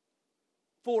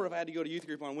 4 if I had to go to youth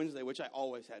group on Wednesday, which I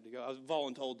always had to go. I was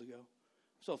voluntold to go.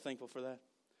 I'm so thankful for that.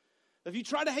 If you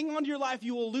try to hang on to your life,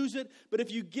 you will lose it. But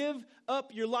if you give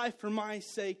up your life for my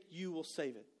sake, you will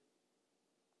save it.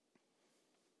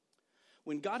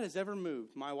 When God has ever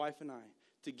moved, my wife and I,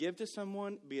 to give to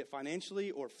someone, be it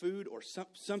financially or food or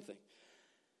something,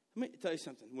 let me tell you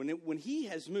something. When he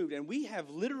has moved, and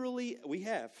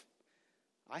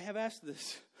I have asked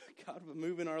this, God would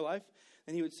move in our life,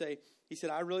 and he said,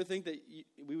 I really think that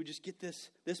we would just get this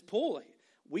pull.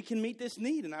 We can meet this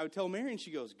need. And I would tell Mary, and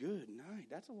she goes, good night.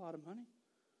 That's a lot of money.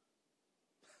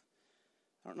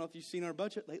 I don't know if you've seen our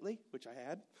budget lately, which I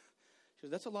had. She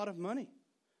goes, that's a lot of money.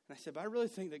 And I said, but I really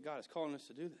think that God is calling us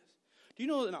to do this. Do you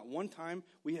know that not one time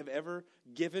we have ever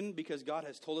given because God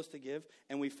has told us to give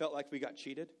and we felt like we got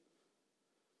cheated?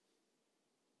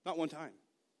 Not one time.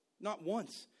 Not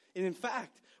once. And in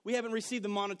fact, we haven't received the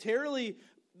monetarily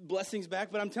blessings back,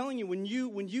 but I'm telling you, when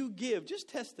you give, just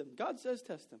test them. God says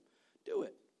test them. Do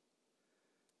it.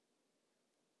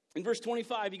 In verse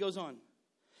 25, he goes on.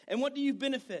 And what do you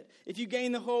benefit if you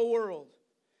gain the whole world,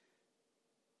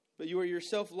 but you are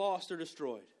yourself lost or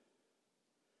destroyed?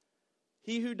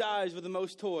 He who dies with the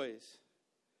most toys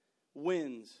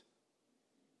wins,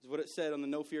 is what it said on the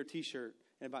No Fear t-shirt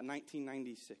in about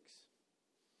 1996.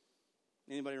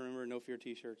 Anybody remember No Fear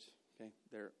t-shirts? Okay,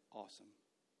 they're awesome.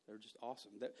 They're just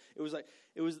awesome.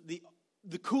 It was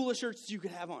the coolest shirts you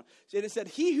could have on. And it said,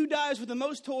 he who dies with the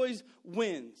most toys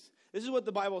wins. This is what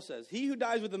the Bible says. He who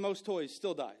dies with the most toys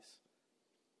still dies.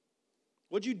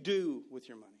 What'd you do with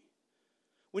your money?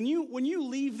 When you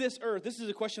leave this earth, this is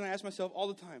a question I ask myself all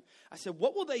the time. I said,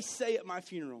 what will they say at my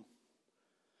funeral?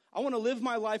 I want to live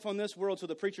my life on this world so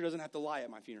the preacher doesn't have to lie at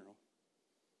my funeral.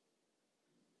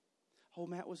 Oh,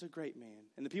 Matt was a great man.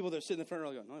 And the people that are sitting in the front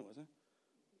row go, no, he wasn't.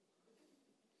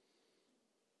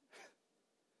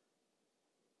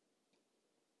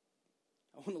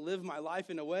 I want to live my life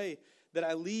in a way that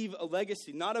I leave a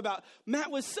legacy. Not about,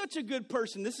 Matt was such a good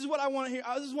person. This is what I want to hear.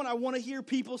 This is what I want to hear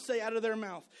people say out of their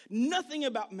mouth. Nothing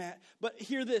about Matt, but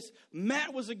hear this.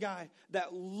 Matt was a guy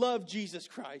that loved Jesus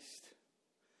Christ.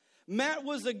 Matt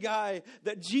was a guy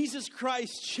that Jesus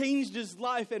Christ changed his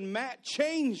life, and Matt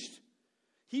changed.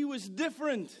 He was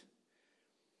different.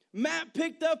 Matt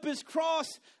picked up his cross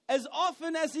as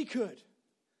often as he could.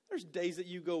 There's days that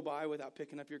you go by without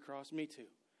picking up your cross. Me too.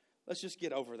 Let's just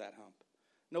get over that hump.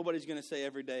 Nobody's going to say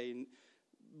every day, and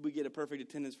we get a perfect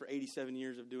attendance for 87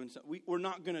 years of doing something. We're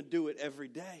not going to do it every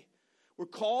day. We're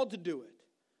called to do it.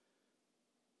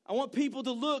 I want people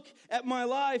to look at my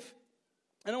life,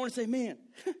 and I want to say, man,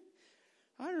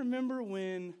 I remember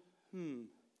when,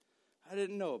 I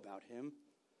didn't know about him.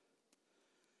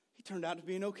 He turned out to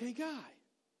be an okay guy.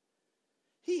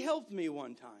 He helped me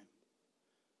one time.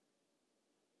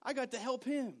 I got to help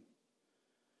him.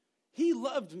 He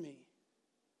loved me.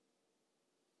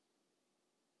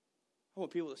 I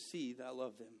want people to see that I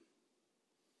love them.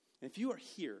 And if you are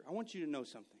here, I want you to know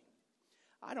something.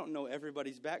 I don't know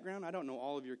everybody's background. I don't know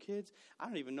all of your kids. I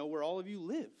don't even know where all of you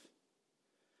live.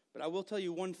 But I will tell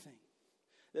you one thing,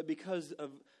 that because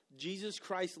of Jesus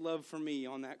Christ's love for me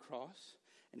on that cross,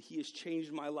 and he has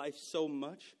changed my life so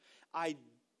much, I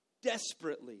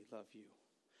desperately love you.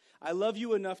 I love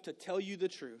you enough to tell you the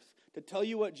truth, to tell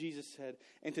you what Jesus said,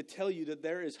 and to tell you that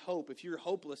there is hope. If you're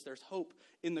hopeless, there's hope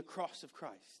in the cross of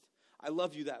Christ. I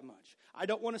love you that much. I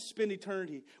don't want to spend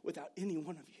eternity without any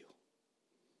one of you.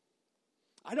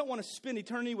 I don't want to spend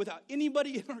eternity without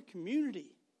anybody in our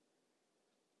community.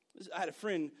 I had a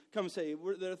friend come and say,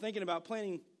 they're thinking about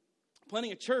planning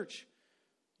a church.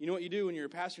 You know what you do when you're a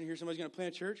pastor and hear somebody's going to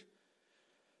plant a church?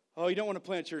 Oh, you don't want to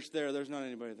plant a church there. There's not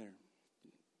anybody there.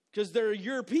 Because they're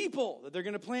your people that they're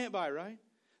going to plant by, right?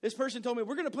 This person told me,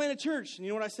 we're going to plant a church. And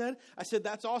you know what I said? I said,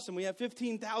 that's awesome. We have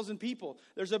 15,000 people.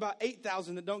 There's about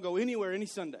 8,000 that don't go anywhere any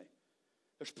Sunday.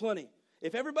 There's plenty.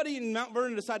 If everybody in Mount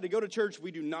Vernon decided to go to church,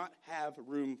 we do not have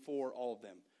room for all of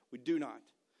them. We do not.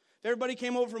 If everybody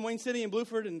came over from Wayne City and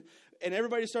Blueford and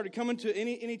everybody started coming to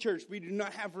any church, we do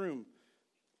not have room.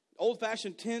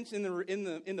 Old-fashioned tents in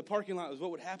the parking lot is what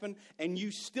would happen, and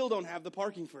you still don't have the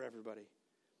parking for everybody.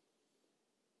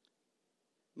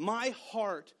 My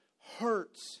heart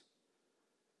hurts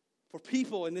for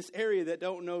people in this area that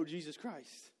don't know Jesus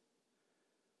Christ.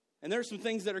 And there are some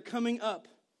things that are coming up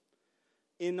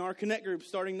in our Connect group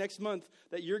starting next month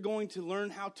that you're going to learn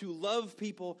how to love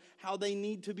people, how they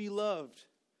need to be loved.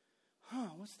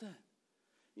 What's that?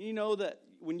 You know that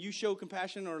when you show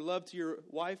compassion or love to your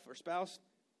wife or spouse,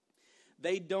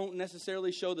 they don't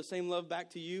necessarily show the same love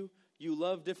back to you. You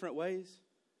love different ways.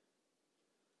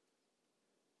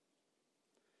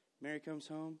 Mary comes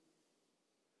home.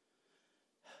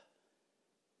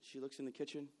 She looks in the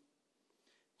kitchen.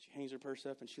 She hangs her purse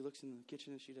up and she looks in the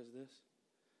kitchen and she does this.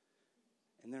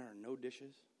 And there are no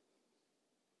dishes.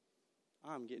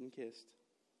 I'm getting kissed.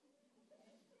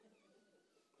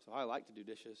 So I like to do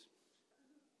dishes.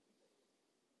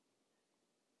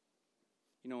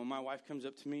 You know, when my wife comes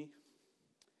up to me,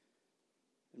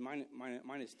 and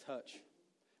mine is touch.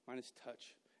 Mine is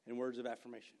touch and words of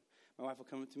affirmation. My wife will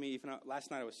come up to me. Last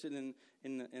night I was sitting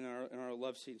in our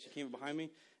love seat. And she came up behind me.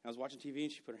 And I was watching TV,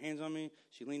 and she put her hands on me.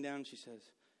 She leaned down, and she says,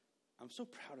 I'm so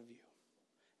proud of you,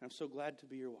 and I'm so glad to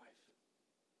be your wife.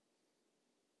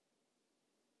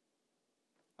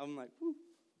 I'm like, whoo.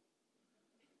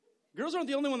 Girls aren't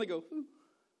the only one that go, whoo.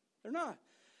 They're not.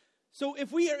 So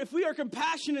if we are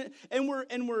compassionate and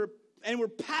we're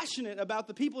passionate about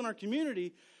the people in our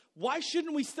community, why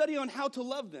shouldn't we study on how to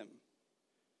love them?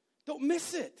 Don't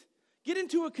miss it. Get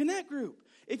into a Connect group.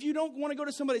 If you don't want to go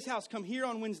to somebody's house, come here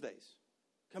on Wednesdays.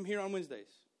 Come here on Wednesdays.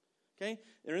 Okay?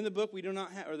 They're in the book. We do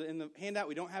not have, or in the handout.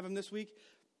 We don't have them this week.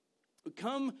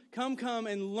 Come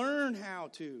and learn how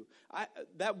to.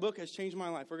 That book has changed my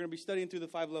life. We're going to be studying through the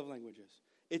 5 love languages.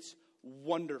 It's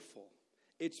wonderful.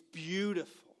 It's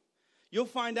beautiful. You'll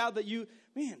find out that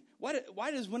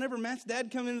why does whenever Matt's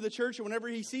dad comes into the church or whenever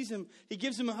he sees him, he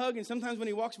gives him a hug, and sometimes when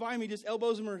he walks by him, he just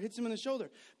elbows him or hits him in the shoulder?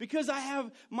 Because I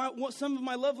have some of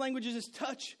my love languages is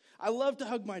touch. I love to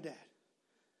hug my dad.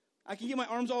 I can get my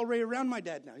arms all the way around my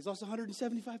dad now. He's lost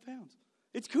 175 pounds.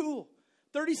 It's cool.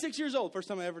 36 years old, first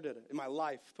time I ever did it in my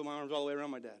life, put my arms all the way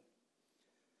around my dad.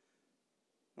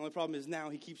 The only problem is now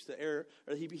he keeps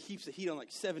he keeps the heat on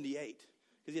like 78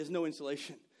 because he has no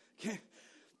insulation. Okay.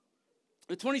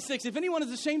 But 26, if anyone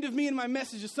is ashamed of me and my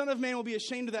message, the Son of Man will be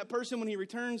ashamed of that person when he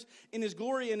returns in his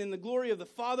glory and in the glory of the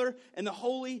Father and the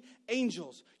holy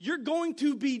angels. You're going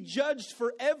to be judged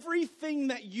for everything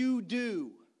that you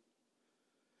do.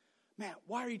 Matt,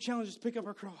 why are you challenged to pick up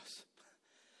our cross?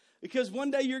 Because one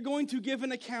day you're going to give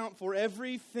an account for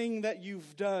everything that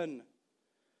you've done.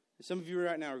 And some of you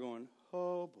right now are going,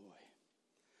 oh boy.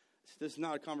 This is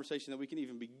not a conversation that we can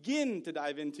even begin to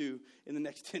dive into in the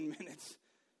next 10 minutes.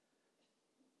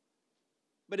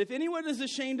 But if anyone is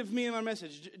ashamed of me and my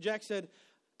message, Jack said,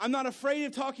 I'm not afraid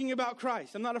of talking about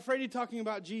Christ. I'm not afraid of talking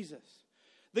about Jesus.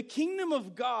 The kingdom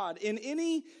of God in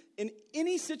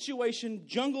any situation,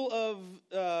 jungle of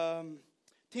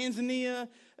Tanzania,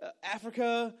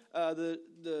 Africa,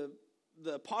 the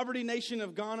poverty nation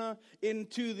of Ghana,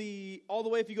 all the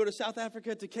way, if you go to South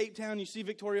Africa to Cape Town, you see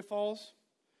Victoria Falls.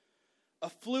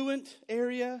 Affluent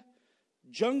area,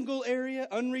 jungle area,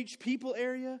 unreached people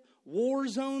area, war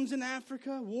zones in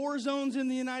Africa, war zones in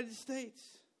the United States.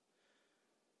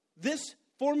 This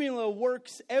formula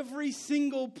works every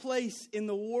single place in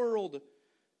the world.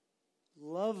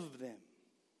 Love them.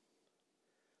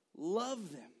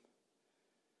 Love them.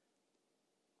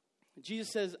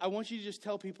 Jesus says, I want you to just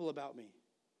tell people about me.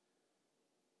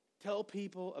 Tell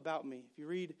people about me. If you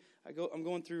read, I'm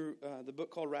going through the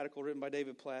book called Radical, written by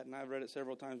David Platt, and I've read it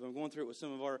several times, but I'm going through it with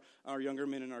some of our younger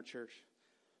men in our church.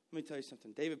 Let me tell you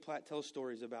something. David Platt tells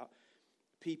stories about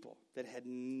people that had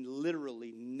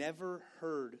literally never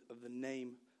heard of the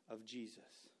name of Jesus.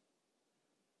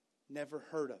 Never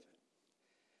heard of it.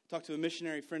 I talked to a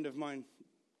missionary friend of mine.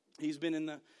 He's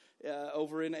been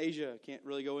over in Asia. Can't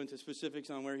really go into specifics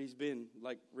on where he's been.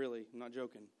 Like, really, I'm not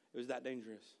joking. It was that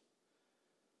dangerous.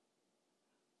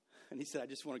 And he said, I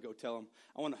just want to go tell them.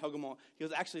 I want to hug them all. He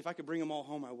goes, actually, if I could bring them all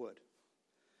home, I would.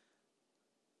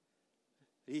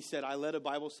 He said, I led a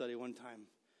Bible study one time.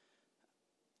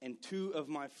 And two of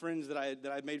my friends that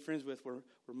I made friends with were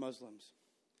Muslims.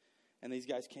 And these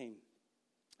guys came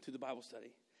to the Bible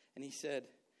study. And he said,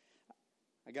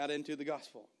 I got into the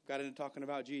gospel. Got into talking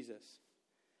about Jesus.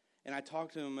 And I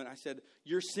talked to him and I said,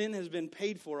 your sin has been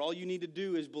paid for. All you need to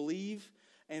do is believe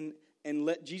and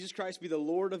let Jesus Christ be the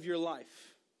Lord of your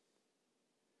life.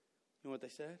 You know what they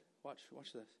said? Watch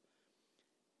this.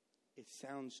 It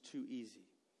sounds too easy.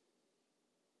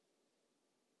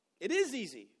 It is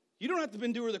easy. You don't have to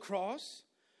endure the cross.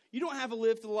 You don't have to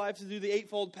live the life to do the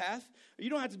eightfold path.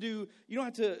 You don't have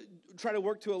to try to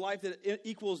work to a life that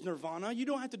equals nirvana. You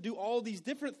don't have to do all these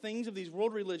different things of these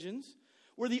world religions.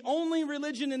 We're the only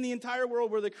religion in the entire world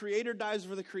where the Creator dies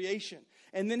for the creation.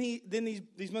 And then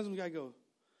these Muslim guys go,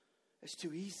 it's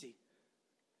too easy.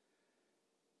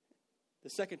 The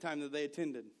second time that they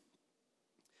attended,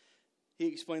 he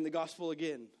explained the gospel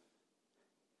again.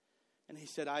 And he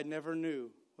said, I never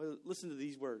knew. Well, listen to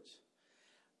these words.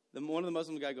 One of the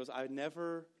Muslim guy goes, I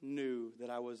never knew that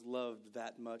I was loved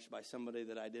that much by somebody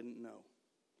that I didn't know.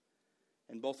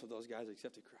 And both of those guys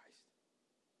accepted Christ.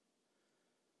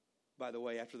 By the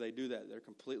way, after they do that, they're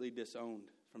completely disowned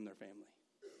from their family.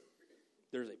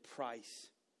 There's a price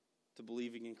to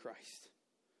believing in Christ.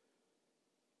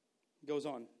 It goes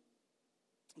on.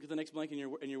 Look at the next blank in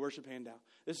your worship handout.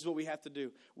 This is what we have to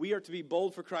do. We are to be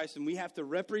bold for Christ, and we have to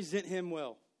represent Him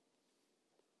well.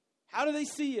 How do they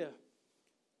see you?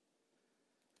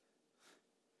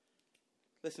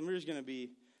 Listen,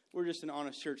 we're just an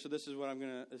honest church, so this is what I'm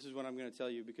gonna tell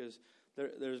you, because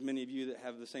there's many of you that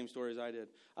have the same story as I did.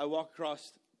 I would walk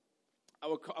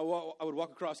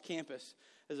across campus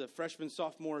as a freshman,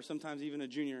 sophomore, sometimes even a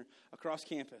junior, across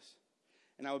campus,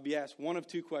 and I would be asked one of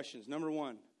two questions. Number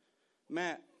one,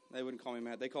 Matt, they wouldn't call me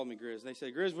Matt, they called me Grizz. They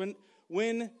said, Grizz,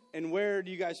 when and where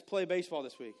do you guys play baseball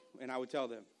this week? And I would tell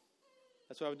them.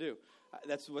 That's what I would do.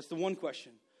 That's the one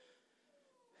question.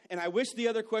 And I wish the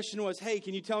other question was, hey,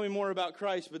 can you tell me more about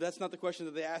Christ? But that's not the question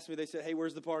that they asked me. They said, hey,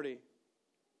 where's the party?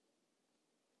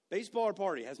 Baseball or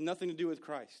party has nothing to do with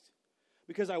Christ.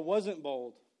 Because I wasn't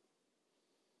bold.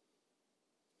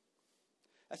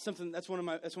 That's one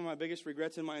of my biggest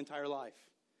regrets in my entire life.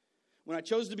 When I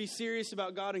chose to be serious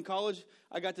about God in college,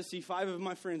 I got to see 5 of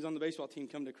my friends on the baseball team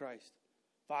come to Christ.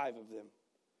 5 of them.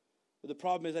 But the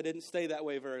problem is I didn't stay that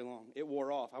way very long. It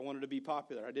wore off. I wanted to be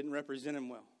popular. I didn't represent Him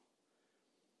well.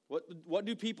 What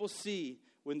do people see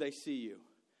when they see you?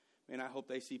 Man, I hope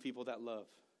they see people that love.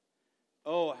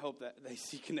 Oh, I hope that they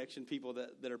see connection people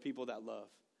that are people that love.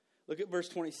 Look at verse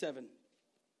 27.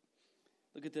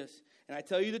 Look at this. And I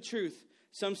tell you the truth,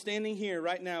 some standing here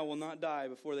right now will not die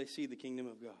before they see the kingdom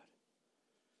of God.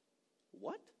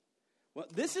 What? Well,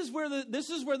 this is where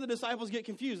the disciples get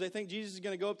confused. They think Jesus is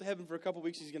going to go up to heaven for a couple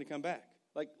weeks. He's going to come back.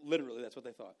 Like, literally, that's what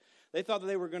they thought. They thought that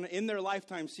they were going to, in their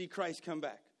lifetime, see Christ come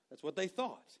back. That's what they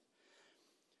thought.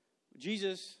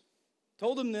 Jesus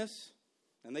told them this,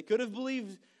 and they could have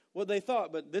believed what they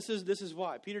thought, but this is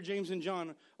why. Peter, James, and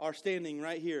John are standing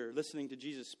right here listening to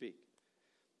Jesus speak.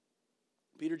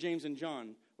 Peter, James, and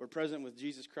John were present with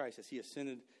Jesus Christ as He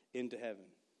ascended into heaven.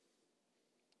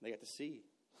 They got to see.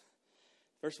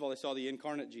 First of all, they saw the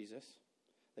incarnate Jesus.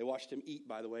 They watched Him eat,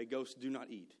 by the way. Ghosts do not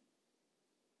eat.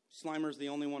 Slimer's the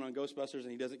only one on Ghostbusters,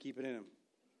 and he doesn't keep it in him.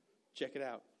 Check it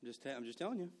out. I'm just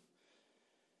telling you.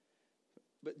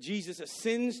 But Jesus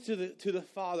ascends to the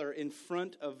Father in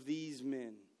front of these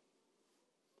men.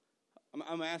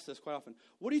 I'm asked this quite often.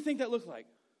 What do you think that looked like?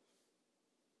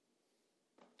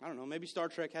 I don't know. Maybe Star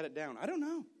Trek had it down. I don't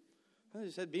know. I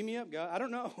just said, beam me up, God. I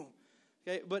don't know.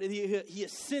 Okay, but he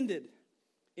ascended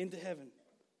into heaven.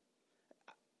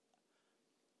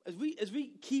 As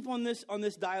we keep on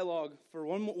this dialogue for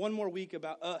one more week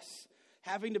about us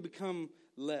having to become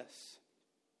less,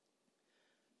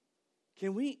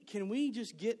 can we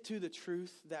just get to the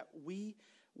truth that we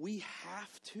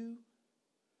have to?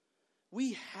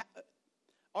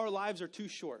 Our lives are too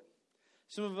short.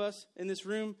 Some of us in this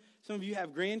room, some of you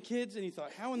have grandkids, and you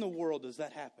thought, how in the world does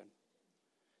that happen?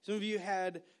 Some of you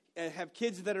have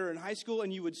kids that are in high school,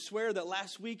 and you would swear that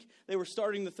last week they were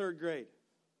starting the 3rd grade.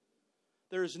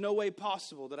 There is no way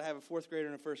possible that I have a 4th grader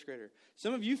and a 1st grader.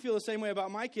 Some of you feel the same way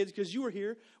about my kids because you were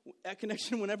here at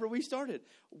Connection whenever we started.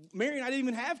 Mary and I didn't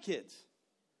even have kids.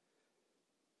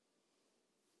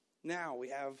 Now we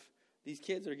have these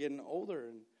kids that are getting older,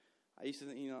 and I used to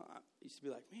be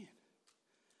like, man,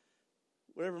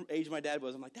 whatever age my dad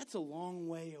was, I'm like, that's a long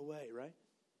way away, right?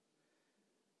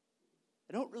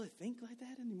 I don't really think like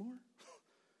that anymore.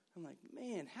 I'm like,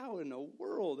 man, how in the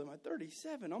world am I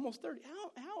 37, almost 30?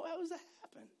 How does that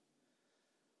happen?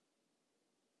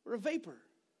 We're a vapor.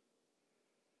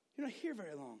 You're not here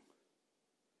very long.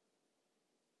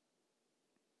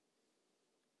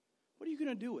 What are you going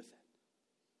to do with it?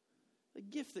 The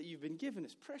gift that you've been given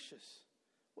is precious.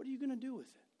 What are you going to do with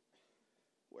it?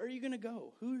 Where are you going to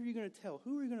go? Who are you going to tell?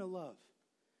 Who are you going to love?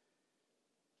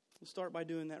 We'll start by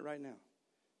doing that right now.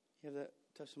 You have that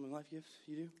Touch Someone Life gift?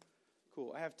 You do?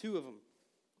 Cool. I have 2 of them.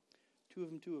 2 of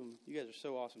them. You guys are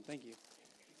so awesome. Thank you.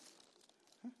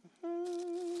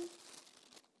 I'm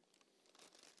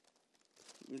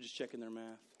just checking their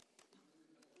math.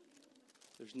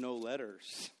 There's no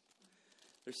letters.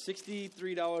 There's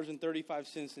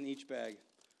 $63.35 in each bag.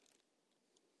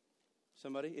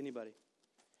 Somebody? Anybody?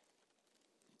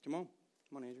 Come on,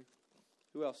 Andrew.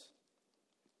 Who else?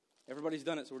 Everybody's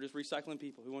done it, so we're just recycling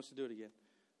people. Who wants to do it again?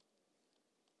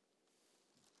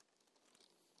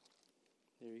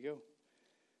 There you go.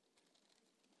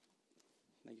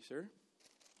 Thank you, sir.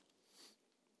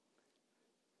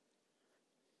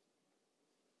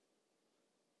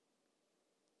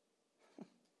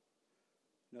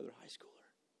 Another high schooler.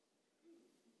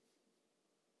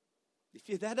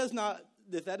 If that does not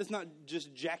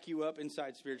just jack you up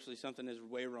inside spiritually, something is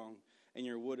way wrong, and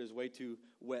your wood is way too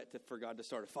wet for God to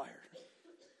start a fire.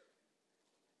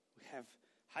 We have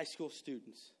high school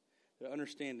students that are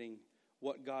understanding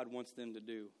what God wants them to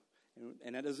do.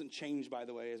 And that doesn't change, by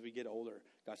the way, as we get older.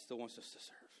 God still wants us to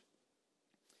serve.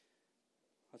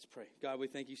 Let's pray. God, we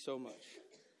thank you so much.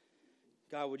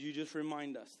 God, would you just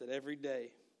remind us that every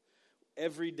day,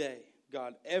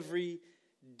 God, every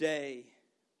day,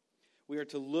 we are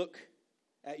to look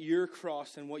at your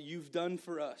cross and what you've done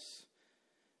for us.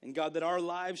 And God, that our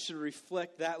lives should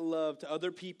reflect that love to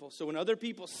other people. So when other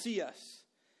people see us,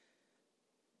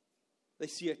 they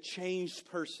see a changed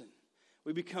person.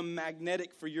 We become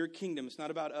magnetic for your kingdom. It's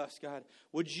not about us, God.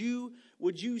 Would you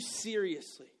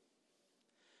seriously,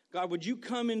 God, would you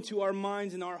come into our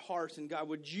minds and our hearts, and God,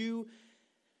 would you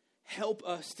help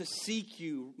us to seek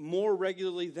you more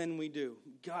regularly than we do?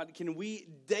 God, can we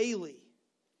daily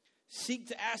seek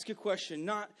to ask a question,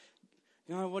 not,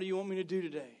 God, what do you want me to do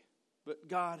today? But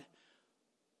God,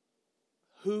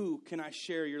 who can I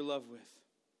share your love with?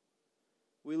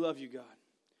 We love you, God.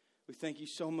 We thank you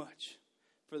so much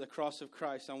for the cross of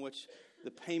Christ on which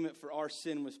the payment for our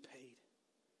sin was paid.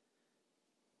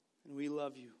 And we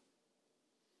love you.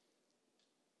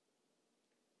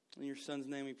 In your Son's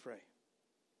name we pray.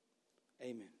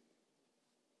 Amen.